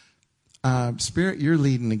soul. Spirit, you're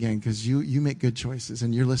leading again because you make good choices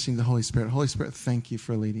and you're listening to the Holy Spirit. Holy Spirit, thank you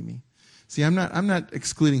for leading me. See, I'm not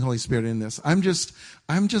excluding Holy Spirit in this. I'm just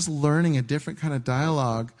learning a different kind of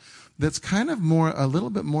dialogue that's kind of a little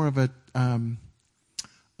bit more of a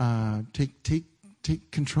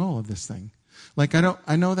take control of this thing. Like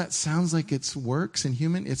I know that sounds like it's works and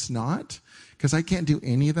human. It's not, because I can't do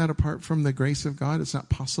any of that apart from the grace of God. It's not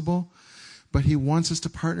possible. But He wants us to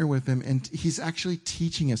partner with Him, and He's actually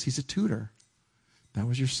teaching us. He's a tutor. That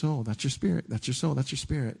was your soul. That's your spirit. That's your soul. That's your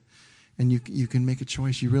spirit. And you can make a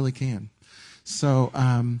choice. You really can. So,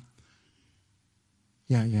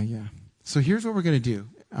 yeah. So here's what we're going to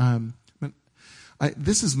do.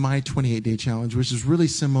 This is my 28-day challenge, which is really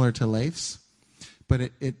similar to Leif's,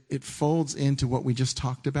 but it folds into what we just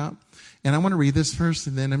talked about. And I want to read this first,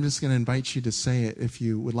 and then I'm just going to invite you to say it if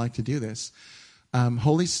you would like to do this.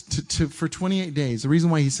 For 28 days. The reason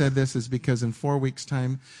why he said this is because in 4 weeks'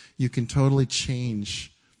 time, you can totally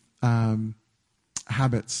change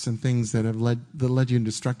habits and things that led you in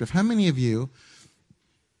destructive. How many of you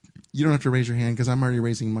don't have to raise your hand because I'm already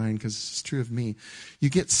raising mine because it's true of me. You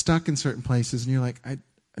get stuck in certain places and you're like, I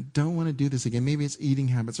don't want to do this again. Maybe it's eating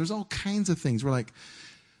habits. There's all kinds of things. We're like,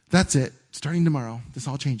 That's it. Starting tomorrow, this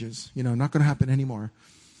all changes. Not going to happen anymore.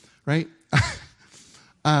 Right?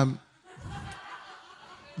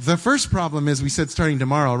 The first problem is we said starting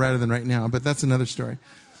tomorrow rather than right now, but that's another story.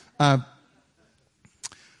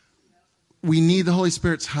 We need the Holy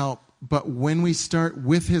Spirit's help, but when we start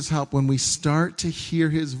with his help, when we start to hear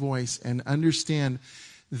his voice and understand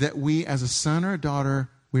that we, as a son or a daughter,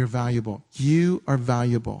 we are valuable. You are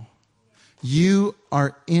valuable. You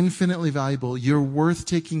are infinitely valuable. You're worth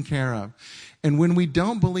taking care of. And when we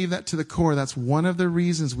don't believe that to the core, that's one of the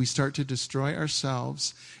reasons we start to destroy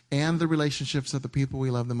ourselves and the relationships of the people we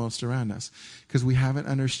love the most around us, because we haven't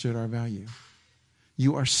understood our value.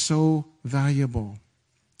 You are so valuable.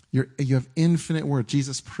 You have infinite worth.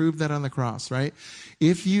 Jesus proved that on the cross, right?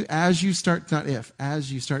 As you start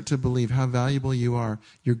to believe how valuable you are,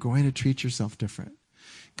 you're going to treat yourself different.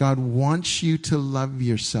 God wants you to love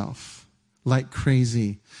yourself like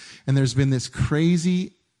crazy. And there's been this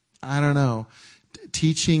crazy,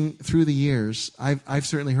 teaching through the years. I've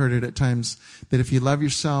certainly heard it at times that if you love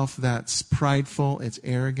yourself, that's prideful, it's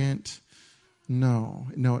arrogant. No,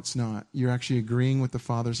 it's not. You're actually agreeing with the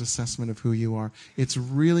Father's assessment of who you are. It's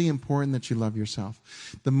really important that you love yourself.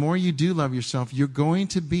 The more you do love yourself, you're going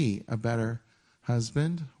to be a better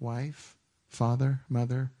husband, wife, father,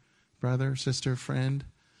 mother, brother, sister, friend.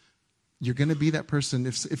 You're going to be that person.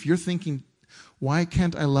 If you're thinking, why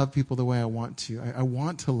can't I love people the way I want to? I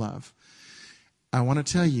want to love. I want to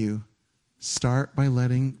tell you, start by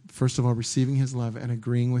first of all, receiving his love and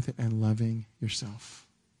agreeing with it and loving yourself.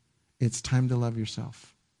 It's time to love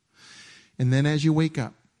yourself. And then as you wake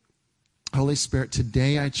up, Holy Spirit,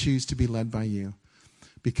 today I choose to be led by you.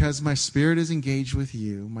 Because my spirit is engaged with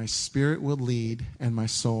you, my spirit will lead and my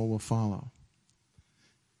soul will follow.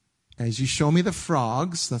 As you show me the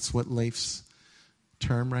frogs, that's what Leif's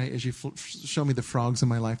term, right? As you show me the frogs in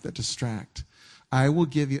my life that distract, I will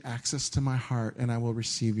give you access to my heart and I will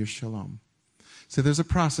receive your shalom. So there's a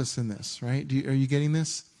process in this, right? Are you getting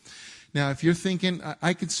this? Now, if you're thinking,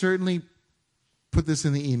 I could certainly put this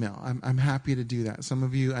in the email. I'm happy to do that.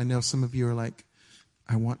 I know some of you are like,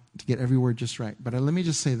 I want to get every word just right. But let me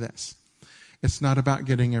just say this. It's not about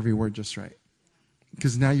getting every word just right.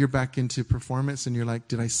 Because now you're back into performance and you're like,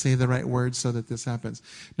 did I say the right word so that this happens?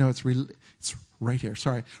 No, it's right here.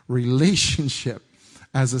 Sorry. Relationship.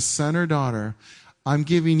 As a son or daughter, I'm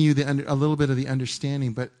giving you a little bit of the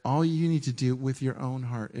understanding, but all you need to do with your own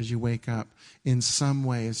heart as you wake up in some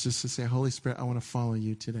way is just to say, Holy Spirit, I want to follow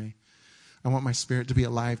you today. I want my spirit to be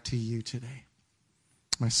alive to you today.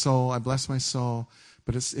 My soul, I bless my soul,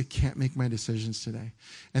 but it can't make my decisions today.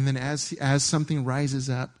 And then as something rises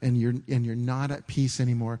up and you're not at peace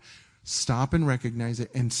anymore, stop and recognize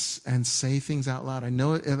it and say things out loud. I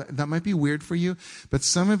know that might be weird for you, but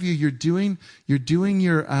some of you, you're doing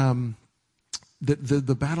your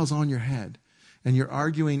the battle's on your head, and you're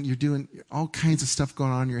arguing, you're doing all kinds of stuff going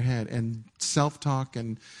on in your head, and self-talk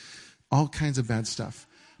and all kinds of bad stuff.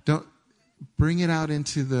 Don't bring it out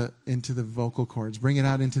into the vocal cords, bring it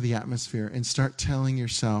out into the atmosphere, and start telling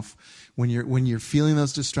yourself when you're feeling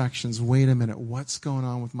those distractions, wait a minute, what's going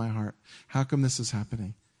on with my heart? How come this is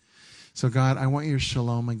happening? So God, I want your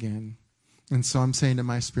shalom again. And so I'm saying to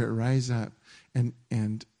my spirit, rise up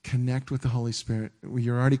and connect with the Holy Spirit.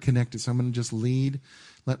 You're already connected, so I'm going to just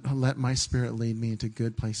let my spirit lead me into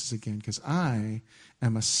good places again, because I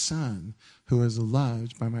am a son who is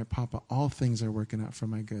loved by my Papa. All things are working out for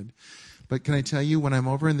my good. But can I tell you, when I'm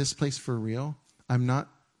over in this place for real, I'm not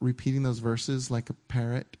repeating those verses like a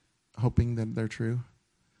parrot, hoping that they're true.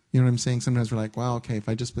 You know what I'm saying? Sometimes we're like, well, okay, if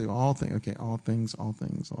I just believe all things, okay, all things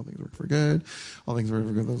work for good. All things work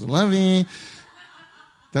for good, those who love me.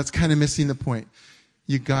 That's kind of missing the point.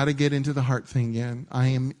 You got to get into the heart thing again. I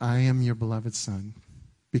am your beloved son.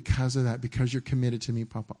 Because of that, because you're committed to me,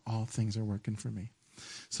 Papa, all things are working for me.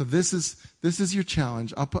 So this is your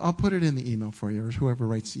challenge. I'll put it in the email for you, or whoever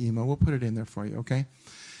writes the email, we'll put it in there for you, okay?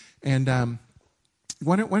 And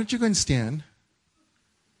why don't you go and stand?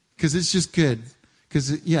 Because it's just good.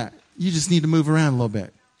 Because, you just need to move around a little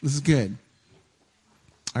bit. This is good.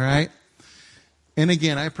 All right? And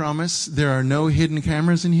again, I promise there are no hidden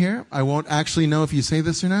cameras in here. I won't actually know if you say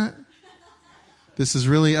this or not. This is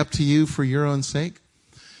really up to you for your own sake.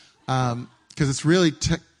 Because it's really,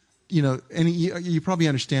 and you probably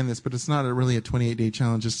understand this, but it's not really a 28-day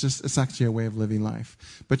challenge. It's actually a way of living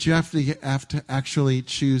life. But you have to actually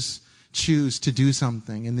choose to do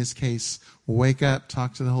something. In this case, wake up,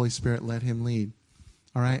 talk to the Holy Spirit, let him lead.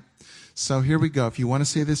 All right? So here we go. If you want to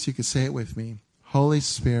say this, you can say it with me. Holy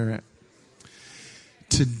Spirit,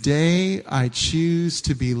 today I choose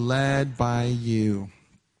to be led by you.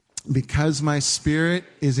 Because my spirit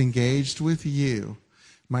is engaged with you,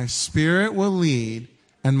 My spirit will lead,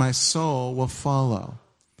 and my soul will follow.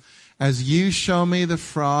 As you show me the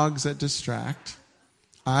frogs that distract,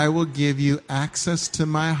 I will give you access to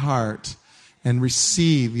my heart and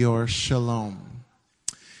receive your shalom.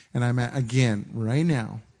 And I'm at, again, right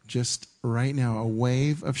now, just right now, a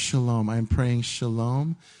wave of shalom. I'm praying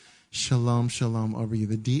shalom, shalom, shalom over you.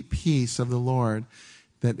 The deep peace of the Lord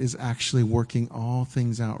that is actually working all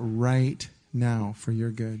things out right now for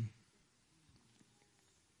your good.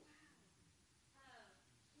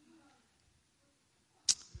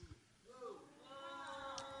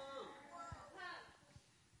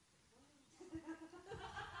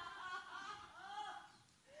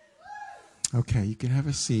 Okay, you can have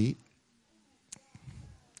a seat.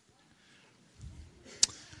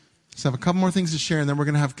 So I have a couple more things to share, and then we're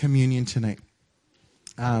going to have communion tonight.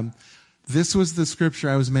 This was the scripture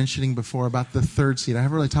I was mentioning before about the third seat. I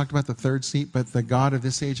haven't really talked about the third seat, but the God of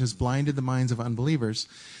this age has blinded the minds of unbelievers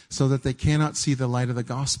so that they cannot see the light of the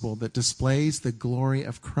gospel that displays the glory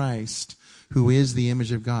of Christ, who is the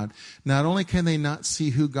image of God. Not only can they not see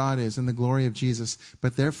who God is and the glory of Jesus,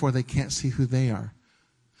 but therefore they can't see who they are.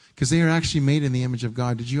 Because they are actually made in the image of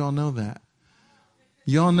God. Did you all know that?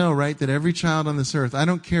 You all know, right, that every child on this earth, I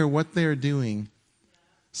don't care what they're doing.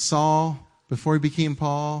 Saul, before he became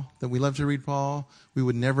Paul, that we love to read Paul, we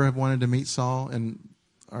would never have wanted to meet Saul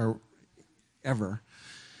ever.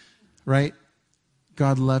 Right?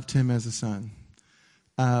 God loved him as a son.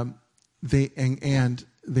 They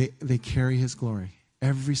carry his glory.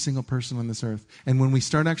 Every single person on this earth. And when we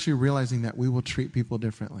start actually realizing that, we will treat people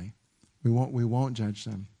differently. We won't judge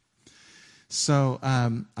them. So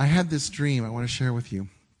I had this dream I want to share with you.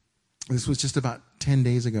 This was just about 10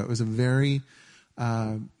 days ago. It was a very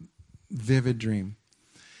vivid dream.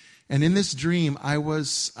 And in this dream, I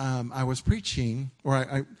was preaching,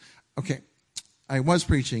 I was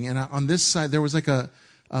preaching, and on this side there was like a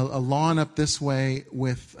lawn up this way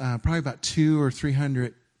with probably about 200 or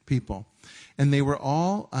 300 people, and they were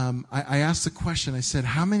all. I asked the question. I said,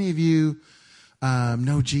 "How many of you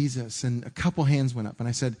know Jesus?" And a couple hands went up. And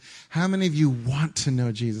I said, "How many of you want to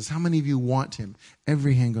know Jesus? How many of you want him?"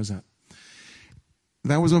 Every hand goes up.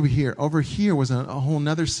 That was over here. Over here was a whole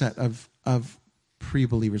nother set of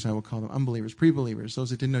pre-believers, I will call them, unbelievers, pre-believers, those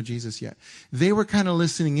that didn't know Jesus yet. They were kind of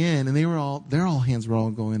listening in, and their hands were all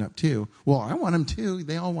going up too. Well, I want him too.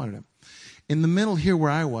 They all wanted him. In the middle here where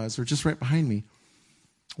I was, or just right behind me,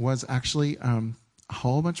 was actually a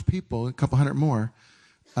whole bunch of people, a couple hundred more,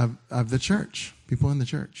 of the church, people in the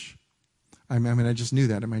church. I mean, I just knew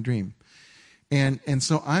that in my dream. And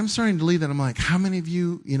so I'm starting to lead that. I'm like, how many of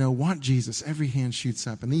you, want Jesus? Every hand shoots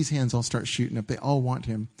up, and these hands all start shooting up. They all want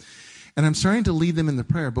him. And I'm starting to lead them in the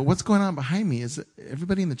prayer. But what's going on behind me is that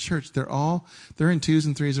everybody in the church, they're in twos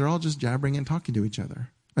and threes. They're all just jabbering and talking to each other.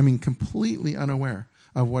 I mean, completely unaware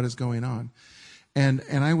of what is going on. And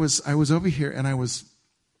I was over here, and I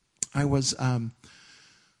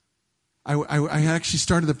actually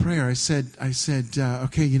started the prayer. I said,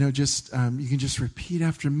 okay, you can just repeat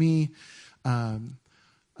after me.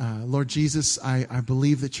 Lord Jesus, I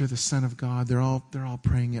believe that you're the Son of God. They're all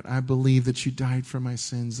praying it. I believe that you died for my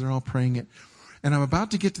sins. They're all praying it. And I'm about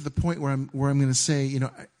to get to the point where I'm going to say,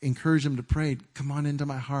 encourage them to pray. Come on into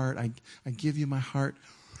my heart. I give you my heart.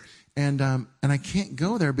 And I can't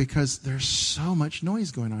go there because there's so much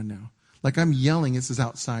noise going on now. Like I'm yelling. This is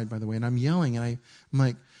outside, by the way. And I'm yelling, and I'm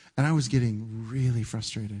like, and I was getting really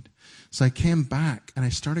frustrated. So I came back, and I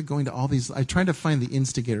started going to all these. I tried to find the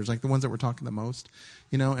instigators, like the ones that were talking the most,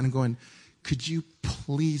 and I'm going, could you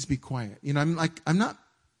please be quiet? I'm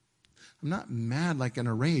not mad, like in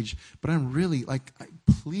a rage, but I'm really like,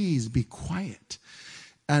 please be quiet.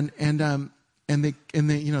 And they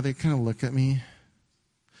kind of look at me, and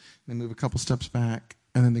they move a couple steps back,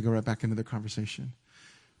 and then they go right back into their conversation.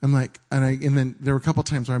 I'm like, and then there were a couple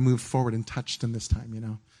times where I moved forward and touched them this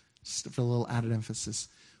time, just for a little added emphasis.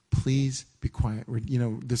 Please be quiet.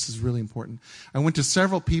 This is really important. I went to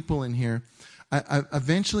several people in here.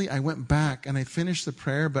 Eventually, I went back and I finished the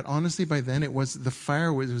prayer, but honestly, by then the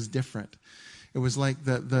fire was different. It was like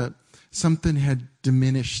the something had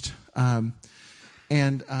diminished. And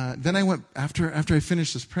then I went after I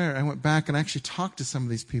finished this prayer. I went back and I actually talked to some of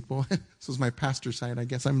these people. This was my pastor side, I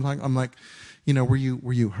guess. I'm like, were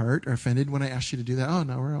you hurt or offended when I asked you to do that? Oh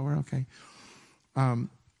no, we're okay.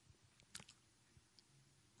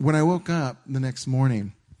 When I woke up the next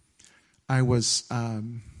morning, I was,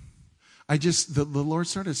 the Lord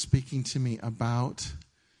started speaking to me about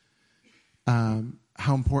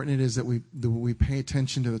how important it is that we pay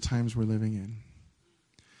attention to the times we're living in.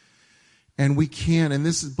 And we can, and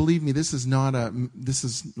believe me, this is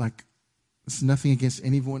It's nothing against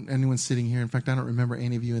anyone sitting here. In fact, I don't remember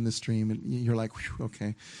any of you in this dream, and you're like, whew,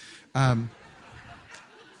 okay.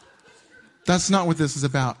 That's not what this is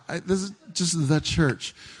about. This is just the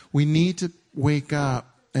church. We need to wake up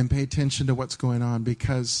and pay attention to what's going on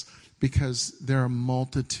because there are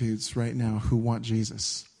multitudes right now who want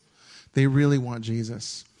Jesus. They really want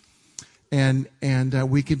Jesus. And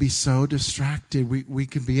we could be so distracted. We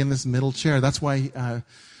could be in this middle chair. That's why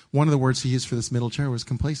one of the words he used for this middle chair was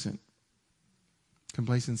complacent.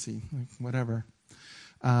 Complacency, like whatever.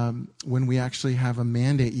 When we actually have a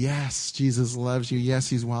mandate, yes, Jesus loves you. Yes,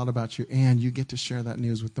 he's wild about you. And you get to share that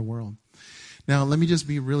news with the world. Now, let me just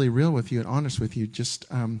be really real with you and honest with you. Just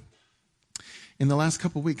in the last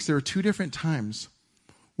couple of weeks, there were 2 different times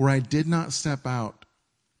where I did not step out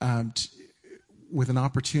with an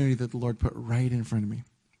opportunity that the Lord put right in front of me.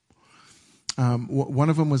 One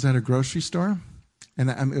of them was at a grocery store, and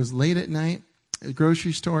it was late at night, at a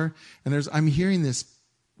grocery store, and I'm hearing this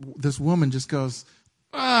woman just goes,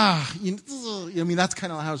 I mean, that's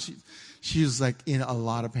kind of how she was like in a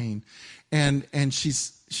lot of pain. And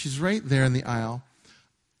she's right there in the aisle.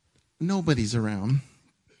 Nobody's around.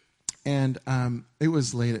 And it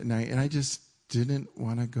was late at night, and I just didn't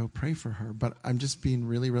want to go pray for her. But I'm just being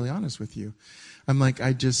really, really honest with you. I'm like,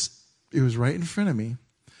 it was right in front of me.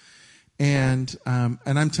 And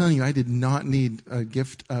I'm telling you, I did not need a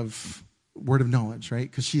gift of word of knowledge, right?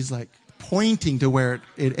 Because she's like pointing to where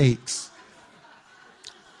it aches.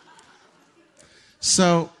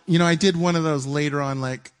 So, I did one of those later on,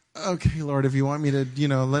 like, okay, Lord, if you want me to,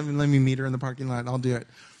 let me meet her in the parking lot, I'll do it.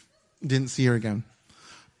 Didn't see her again.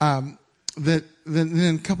 Then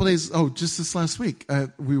a couple days, just this last week,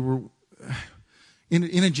 we were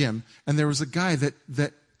in a gym, and there was a guy that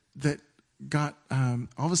got, all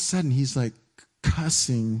of a sudden, he's like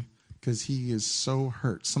cussing because he is so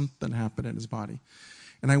hurt. Something happened in his body.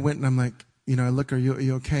 And I went and I'm like, I look, are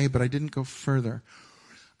you okay? But I didn't go further.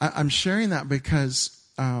 I'm sharing that because,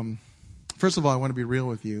 first of all, I want to be real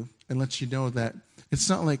with you and let you know that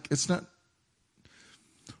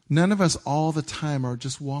none of us all the time are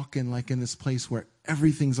just walking like in this place where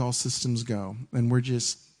everything's all systems go and we're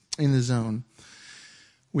just in the zone.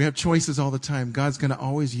 We have choices all the time. God's going to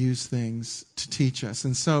always use things to teach us.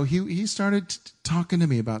 And so he started talking to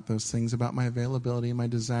me about those things, about my availability and my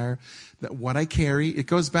desire, that what I carry. It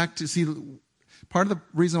goes back to, see, part of the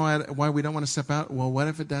reason why we don't want to step out, well, what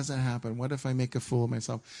if it doesn't happen? What if I make a fool of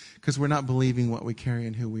myself? Because we're not believing what we carry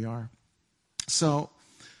and who we are. So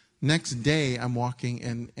next day I'm walking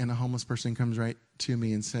and a homeless person comes right to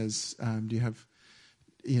me and says, do you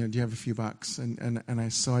have a few bucks? And I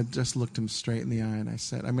just looked him straight in the eye and I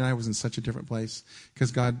said, I was in such a different place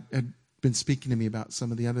because God had been speaking to me about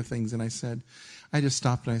some of the other things. And I just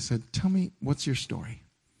stopped and I said, tell me, what's your story?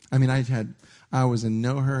 I was in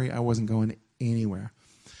no hurry. I wasn't going anywhere.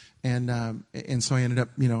 And so I ended up,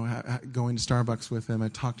 going to Starbucks with him. I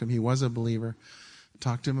talked to him. He was a believer.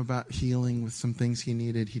 Talked to him about healing with some things he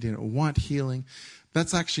needed. He didn't want healing.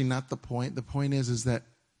 That's actually not the point. The point is that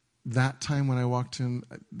time when I walked to him,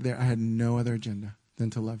 I had no other agenda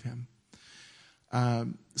than to love him.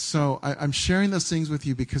 So I'm sharing those things with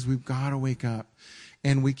you because we've got to wake up.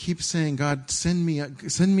 And we keep saying, God, send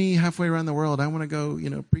me halfway around the world. I want to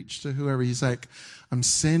go, preach to whoever. He's like, I'm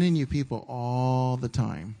sending you people all the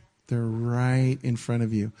time. They're right in front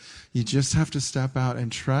of you. You just have to step out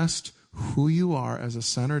and trust who you are as a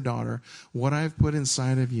son or daughter, what I've put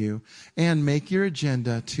inside of you, and make your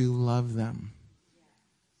agenda to love them.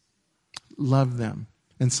 Love them.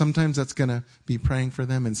 And sometimes that's going to be praying for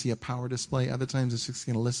them and see a power display. Other times it's just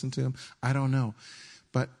going to listen to them. I don't know.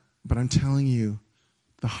 But I'm telling you,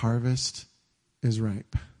 the harvest is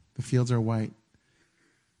ripe. The fields are white.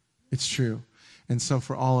 It's true. And so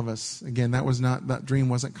for all of us, again, that dream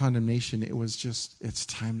wasn't condemnation. It was just, it's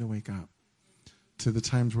time to wake up to the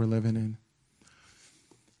times we're living in.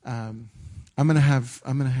 I'm going to have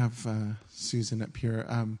Susan up here.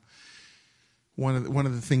 One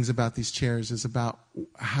of the things about these chairs is about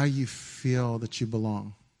how you feel that you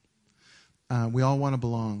belong. We all want to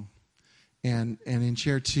belong. And in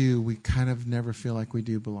chair 2, we kind of never feel like we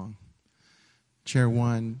do belong. Chair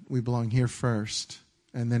 1, we belong here first,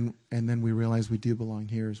 and then we realize we do belong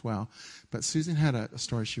here as well. But Susan had a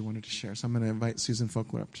story she wanted to share, so I'm going to invite Susan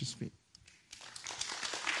Folkler up to speak.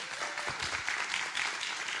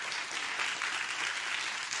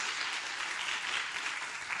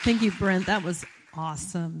 Thank you, Brent. That was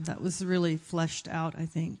awesome. That was really fleshed out, I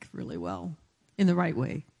think, really well. In the right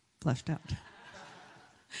way, fleshed out.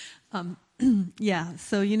 Yeah,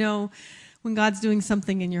 so when God's doing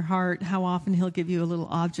something in your heart, how often he'll give you a little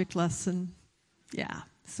object lesson. Yeah,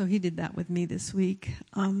 So he did that with me this week.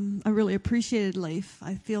 I really appreciated Leif.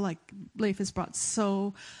 I feel like Leif has brought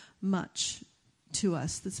so much to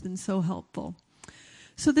us that's been so helpful.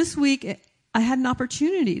 So this week, I had an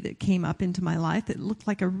opportunity that came up into my life that looked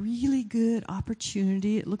like a really good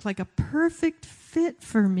opportunity. It looked like a perfect fit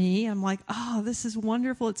for me. I'm like, oh, this is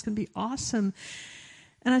wonderful. It's going to be awesome.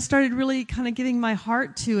 And I started really kind of giving my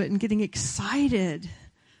heart to it and getting excited.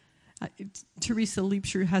 Teresa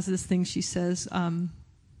Liebscher has this thing she says,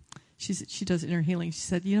 she does inner healing. She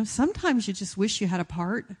said, sometimes you just wish you had a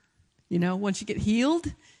part. Once you get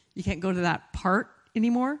healed, you can't go to that part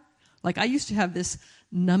anymore. Like I used to have this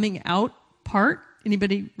numbing out part.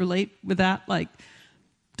 Anybody relate with that? Like,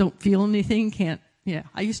 don't feel anything, can't. Yeah,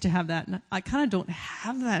 I used to have that, and I kind of don't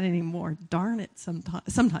have that anymore. Darn it,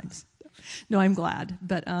 sometimes. No, I'm glad.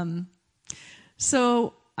 But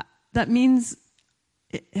so that means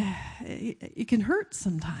it can hurt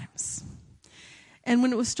sometimes. And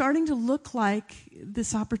when it was starting to look like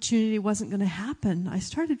this opportunity wasn't going to happen, I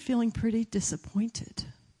started feeling pretty disappointed.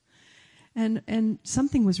 And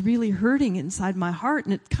something was really hurting inside my heart,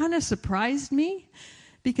 and it kind of surprised me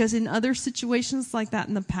because in other situations like that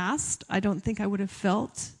in the past, I don't think I would have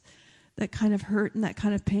felt that kind of hurt and that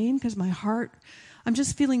kind of pain because my heart, I'm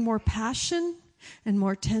just feeling more passion and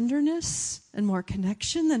more tenderness and more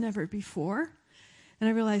connection than ever before. And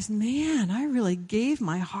I realized, man, I really gave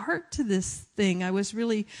my heart to this thing. I was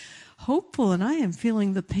really hopeful, and I am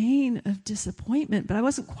feeling the pain of disappointment, but I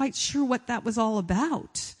wasn't quite sure what that was all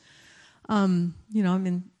about. I'm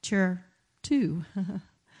in chair 2.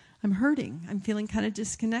 I'm hurting. I'm feeling kind of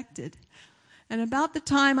disconnected. And about the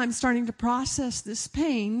time I'm starting to process this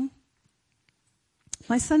pain,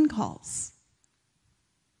 my son calls.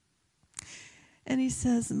 And he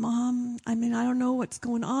says, Mom, I don't know what's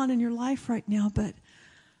going on in your life right now, but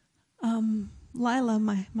Lila,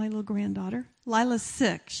 my little granddaughter, Lila's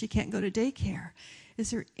sick. She can't go to daycare.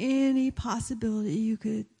 Is there any possibility you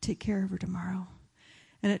could take care of her tomorrow?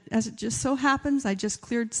 And as it just so happens, I just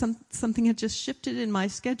cleared something had just shifted in my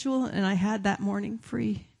schedule, and I had that morning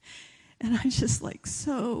free. And I'm just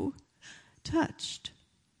so touched.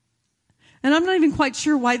 And I'm not even quite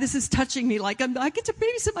sure why this is touching me. Like, I get to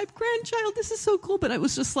babysit my grandchild. This is so cool. But I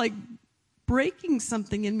was just breaking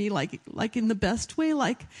something in me, like in the best way.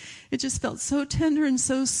 Like, it just felt so tender and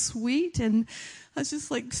so sweet. And I was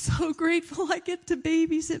just so grateful I get to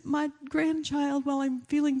babysit my grandchild while I'm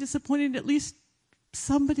feeling disappointed. At least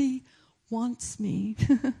somebody wants me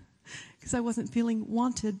because I wasn't feeling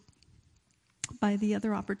wanted by the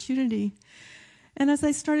other opportunity. And as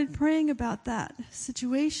I started praying about that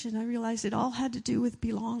situation, I realized it all had to do with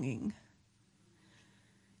belonging.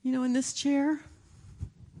 In this chair,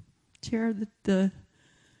 the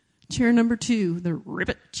chair number 2, the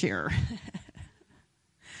ribbit chair,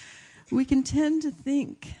 we can tend to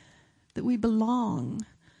think that we belong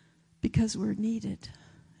because we're needed.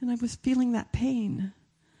 And I was feeling that pain.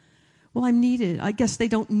 Well, I'm needed. I guess they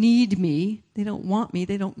don't need me. They don't want me.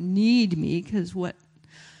 They don't need me because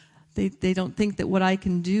they don't think that what I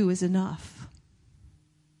can do is enough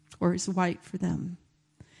or is right for them.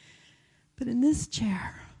 But in this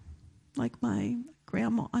chair, like my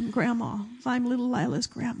grandma, I'm little Lila's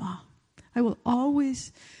grandma. I will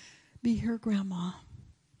always be her grandma.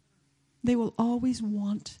 They will always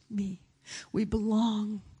want me. We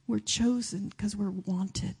belong. We're chosen because we're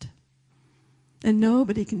wanted. And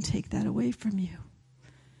nobody can take that away from you.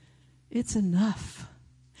 It's enough.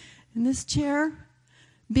 In this chair,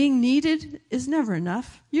 being needed is never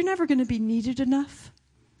enough. You're never going to be needed enough.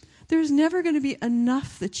 There's never going to be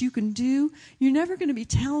enough that you can do. You're never going to be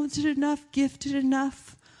talented enough, gifted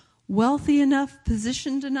enough, wealthy enough,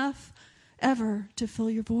 positioned enough, ever to fill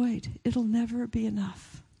your void. It'll never be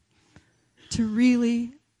enough to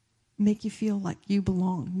really make you feel like you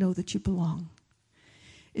belong, know that you belong.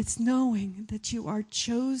 It's knowing that you are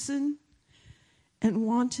chosen and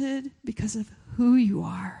wanted because of who you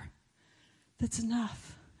are. That's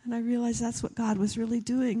enough. And I realized that's what God was really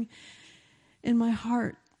doing in my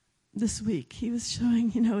heart this week. He was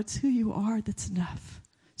showing, it's who you are that's enough,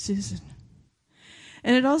 Susan.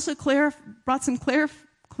 And it also brought some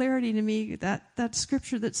clarity to me, that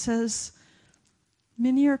scripture that says,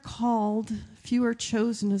 many are called, few are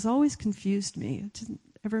chosen, has always confused me. It didn't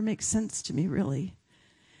ever make sense to me, really.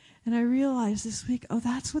 And I realized this week,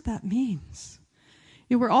 that's what that means.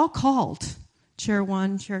 We're all called. Chair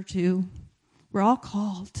 1, chair 2. We're all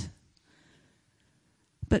called.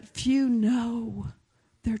 But few know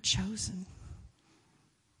they're chosen.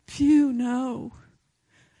 Few know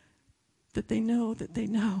that they know that they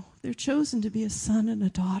know. They're chosen to be a son and a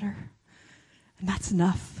daughter. And that's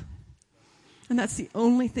enough. And that's the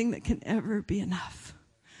only thing that can ever be enough.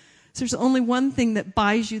 So there's only one thing that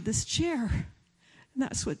buys you this chair. And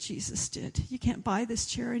that's what Jesus did. You can't buy this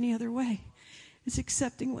chair any other way. It's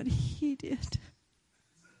accepting what he did.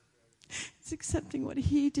 It's accepting what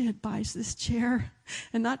he did buys this chair.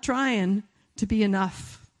 And not trying to be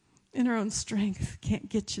enough in our own strength can't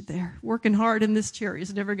get you there. Working hard in this chair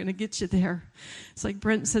is never going to get you there. It's like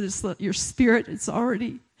Brent said, it's your spirit. It's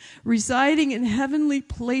already residing in heavenly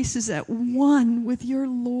places at one with your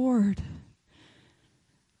Lord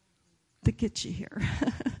that gets you here.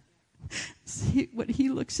 See, when he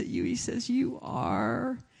looks at you, he says, you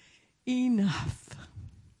are enough.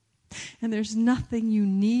 And there's nothing you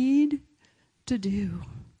need to do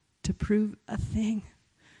to prove a thing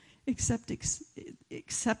except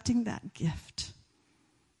accepting that gift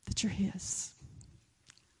that you're his.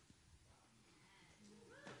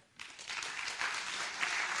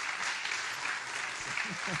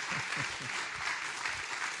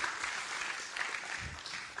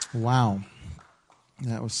 Wow.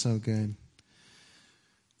 That was so good.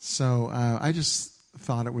 So I just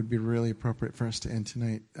thought it would be really appropriate for us to end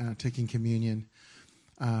tonight taking communion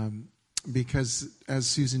because, as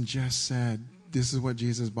Susan just said, this is what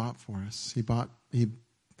Jesus bought for us.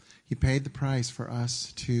 He paid the price for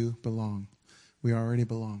us to belong. We already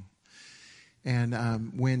belong. And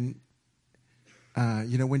when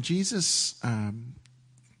Jesus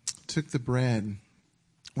took the bread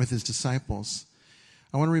with his disciples,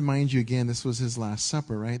 I want to remind you again, this was his Last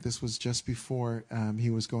Supper, right? This was just before he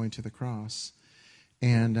was going to the cross.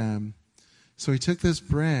 And so he took this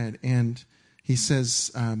bread and he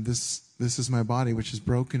says, this is my body, which is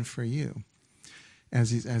broken for you, as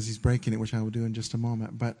he's breaking it, which I will do in just a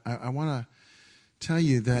moment. But I want to tell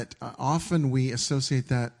you that often we associate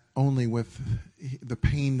that only with the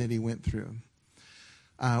pain that he went through.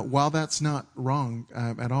 While that's not wrong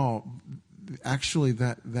at all, actually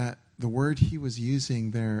that the word he was using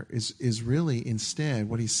there is really instead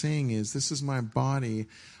what he's saying is, this is my body.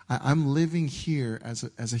 I'm living here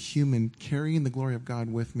as a human, carrying the glory of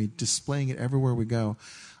God with me, displaying it everywhere we go.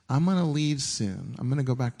 I'm going to leave soon. I'm going to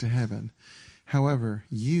go back to heaven. However,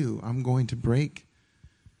 I'm going to break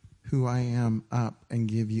who I am up and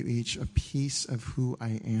give you each a piece of who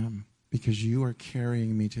I am, because you are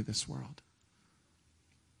carrying me to this world.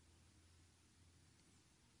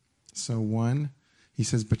 So he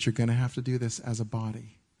says, but you're going to have to do this as a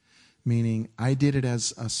body. Meaning, I did it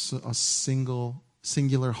as a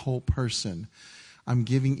singular whole person. I'm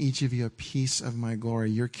giving each of you a piece of my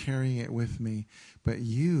glory. You're carrying it with me. But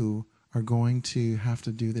you are going to have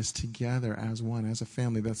to do this together as one, as a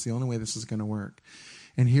family. That's the only way this is going to work.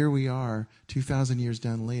 And here we are, 2,000 years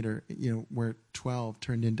down later, where 12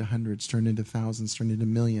 turned into hundreds, turned into thousands, turned into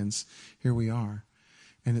millions. Here we are.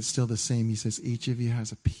 And it's still the same. He says, each of you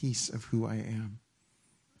has a piece of who I am.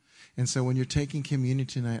 And so when you're taking communion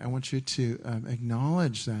tonight, I want you to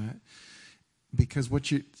acknowledge that, because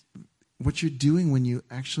what you're doing when you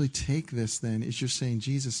actually take this then is you're saying,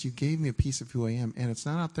 Jesus, you gave me a piece of who I am, and it's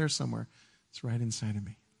not out there somewhere. It's right inside of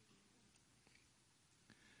me.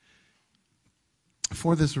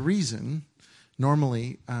 For this reason,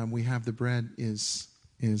 normally we have the bread is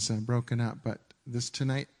broken up, but this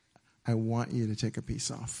tonight, I want you to take a piece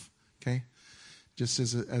off, okay? Just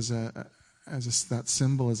as that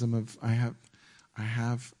symbolism of I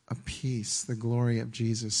have a piece. The glory of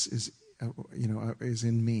Jesus is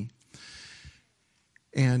in me.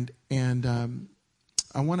 And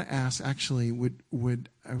I want to ask. Actually,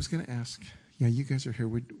 I was going to ask? Yeah, you guys are here.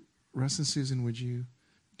 Would Russ and Susan? Would you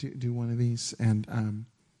do one of these? And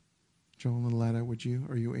Joel and Letta, would you?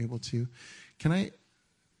 Are you able to? Can I?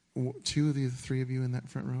 Two of the three of you in that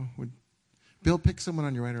front row would. Bill, pick someone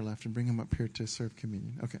on your right or left and bring them up here to serve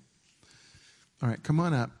communion. Okay. All right, come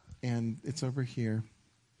on up, and it's over here.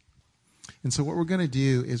 And so what we're going to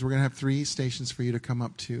do is we're going to have 3 stations for you to come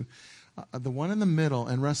up to. The one in the middle,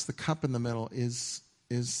 and Russ, the cup in the middle is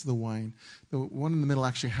the wine. The one in the middle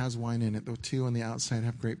actually has wine in it. The 2 on the outside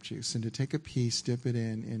have grape juice. And to take a piece, dip it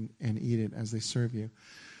in, and eat it as they serve you.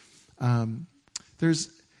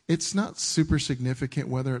 It's not super significant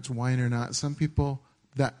whether it's wine or not. Some people,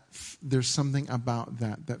 there's something about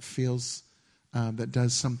that feels... that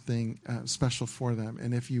does something special for them.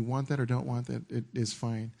 And if you want that or don't want that, it is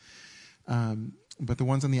fine. But the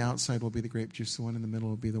ones on the outside will be the grape juice. The one in the middle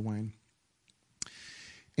will be the wine.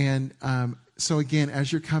 And so again,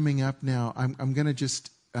 as you're coming up now, I'm going to just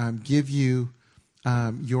give you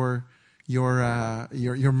your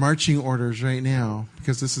marching orders right now,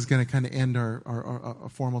 because this is going to kind of end our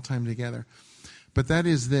formal time together. But that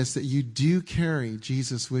is this, that you do carry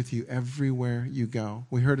Jesus with you everywhere you go.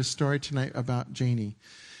 We heard a story tonight about Janie.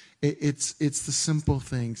 It's the simple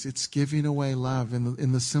things. It's giving away love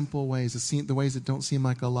in the simple ways, the ways that don't seem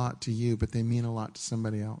like a lot to you, but they mean a lot to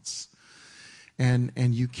somebody else. And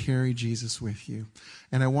you carry Jesus with you.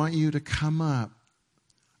 And I want you to come up.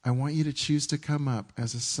 I want you to choose to come up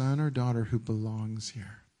as a son or daughter who belongs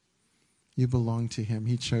here. You belong to him.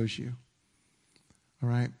 He chose you. All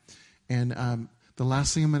right? And the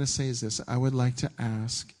last thing I'm going to say is this. I would like to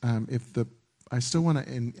ask I still want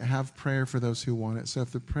to have prayer for those who want it. So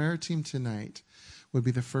if the prayer team tonight would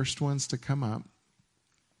be the first ones to come up,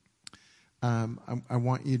 I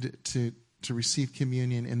want you to receive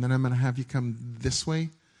communion, and then I'm going to have you come this way,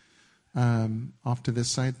 off to this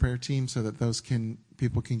side, prayer team, so that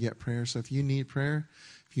people can get prayer. So if you need prayer,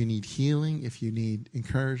 if you need healing, if you need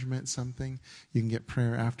encouragement, something, you can get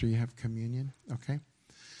prayer after you have communion. Okay?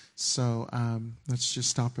 So let's just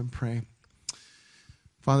stop and pray.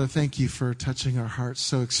 Father, thank you for touching our hearts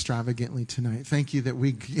so extravagantly tonight. Thank you that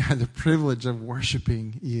we had the privilege of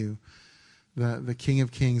worshiping you, the King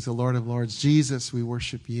of Kings, the Lord of Lords. Jesus, we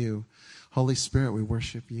worship you. Holy Spirit, we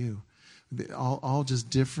worship you. All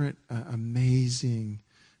just different, amazing,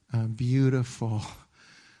 beautiful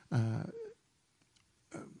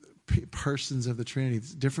persons of the Trinity,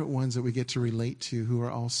 different ones that we get to relate to who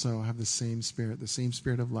are also have the same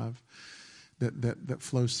spirit of love that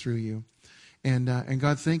flows through you. And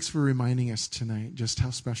God, thanks for reminding us tonight just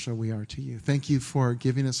how special we are to you. Thank you for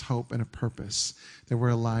giving us hope and a purpose, that we're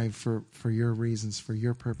alive for your reasons, for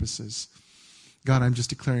your purposes. God, I'm just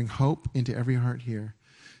declaring hope into every heart here,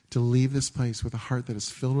 to leave this place with a heart that is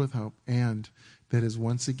filled with hope and that is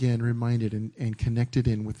once again reminded and connected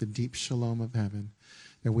in with the deep shalom of heaven,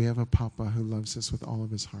 that we have a Papa who loves us with all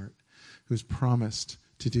of his heart, who's promised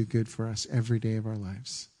to do good for us every day of our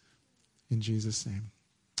lives. In Jesus' name.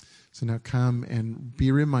 So now come and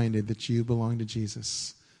be reminded that you belong to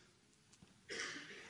Jesus.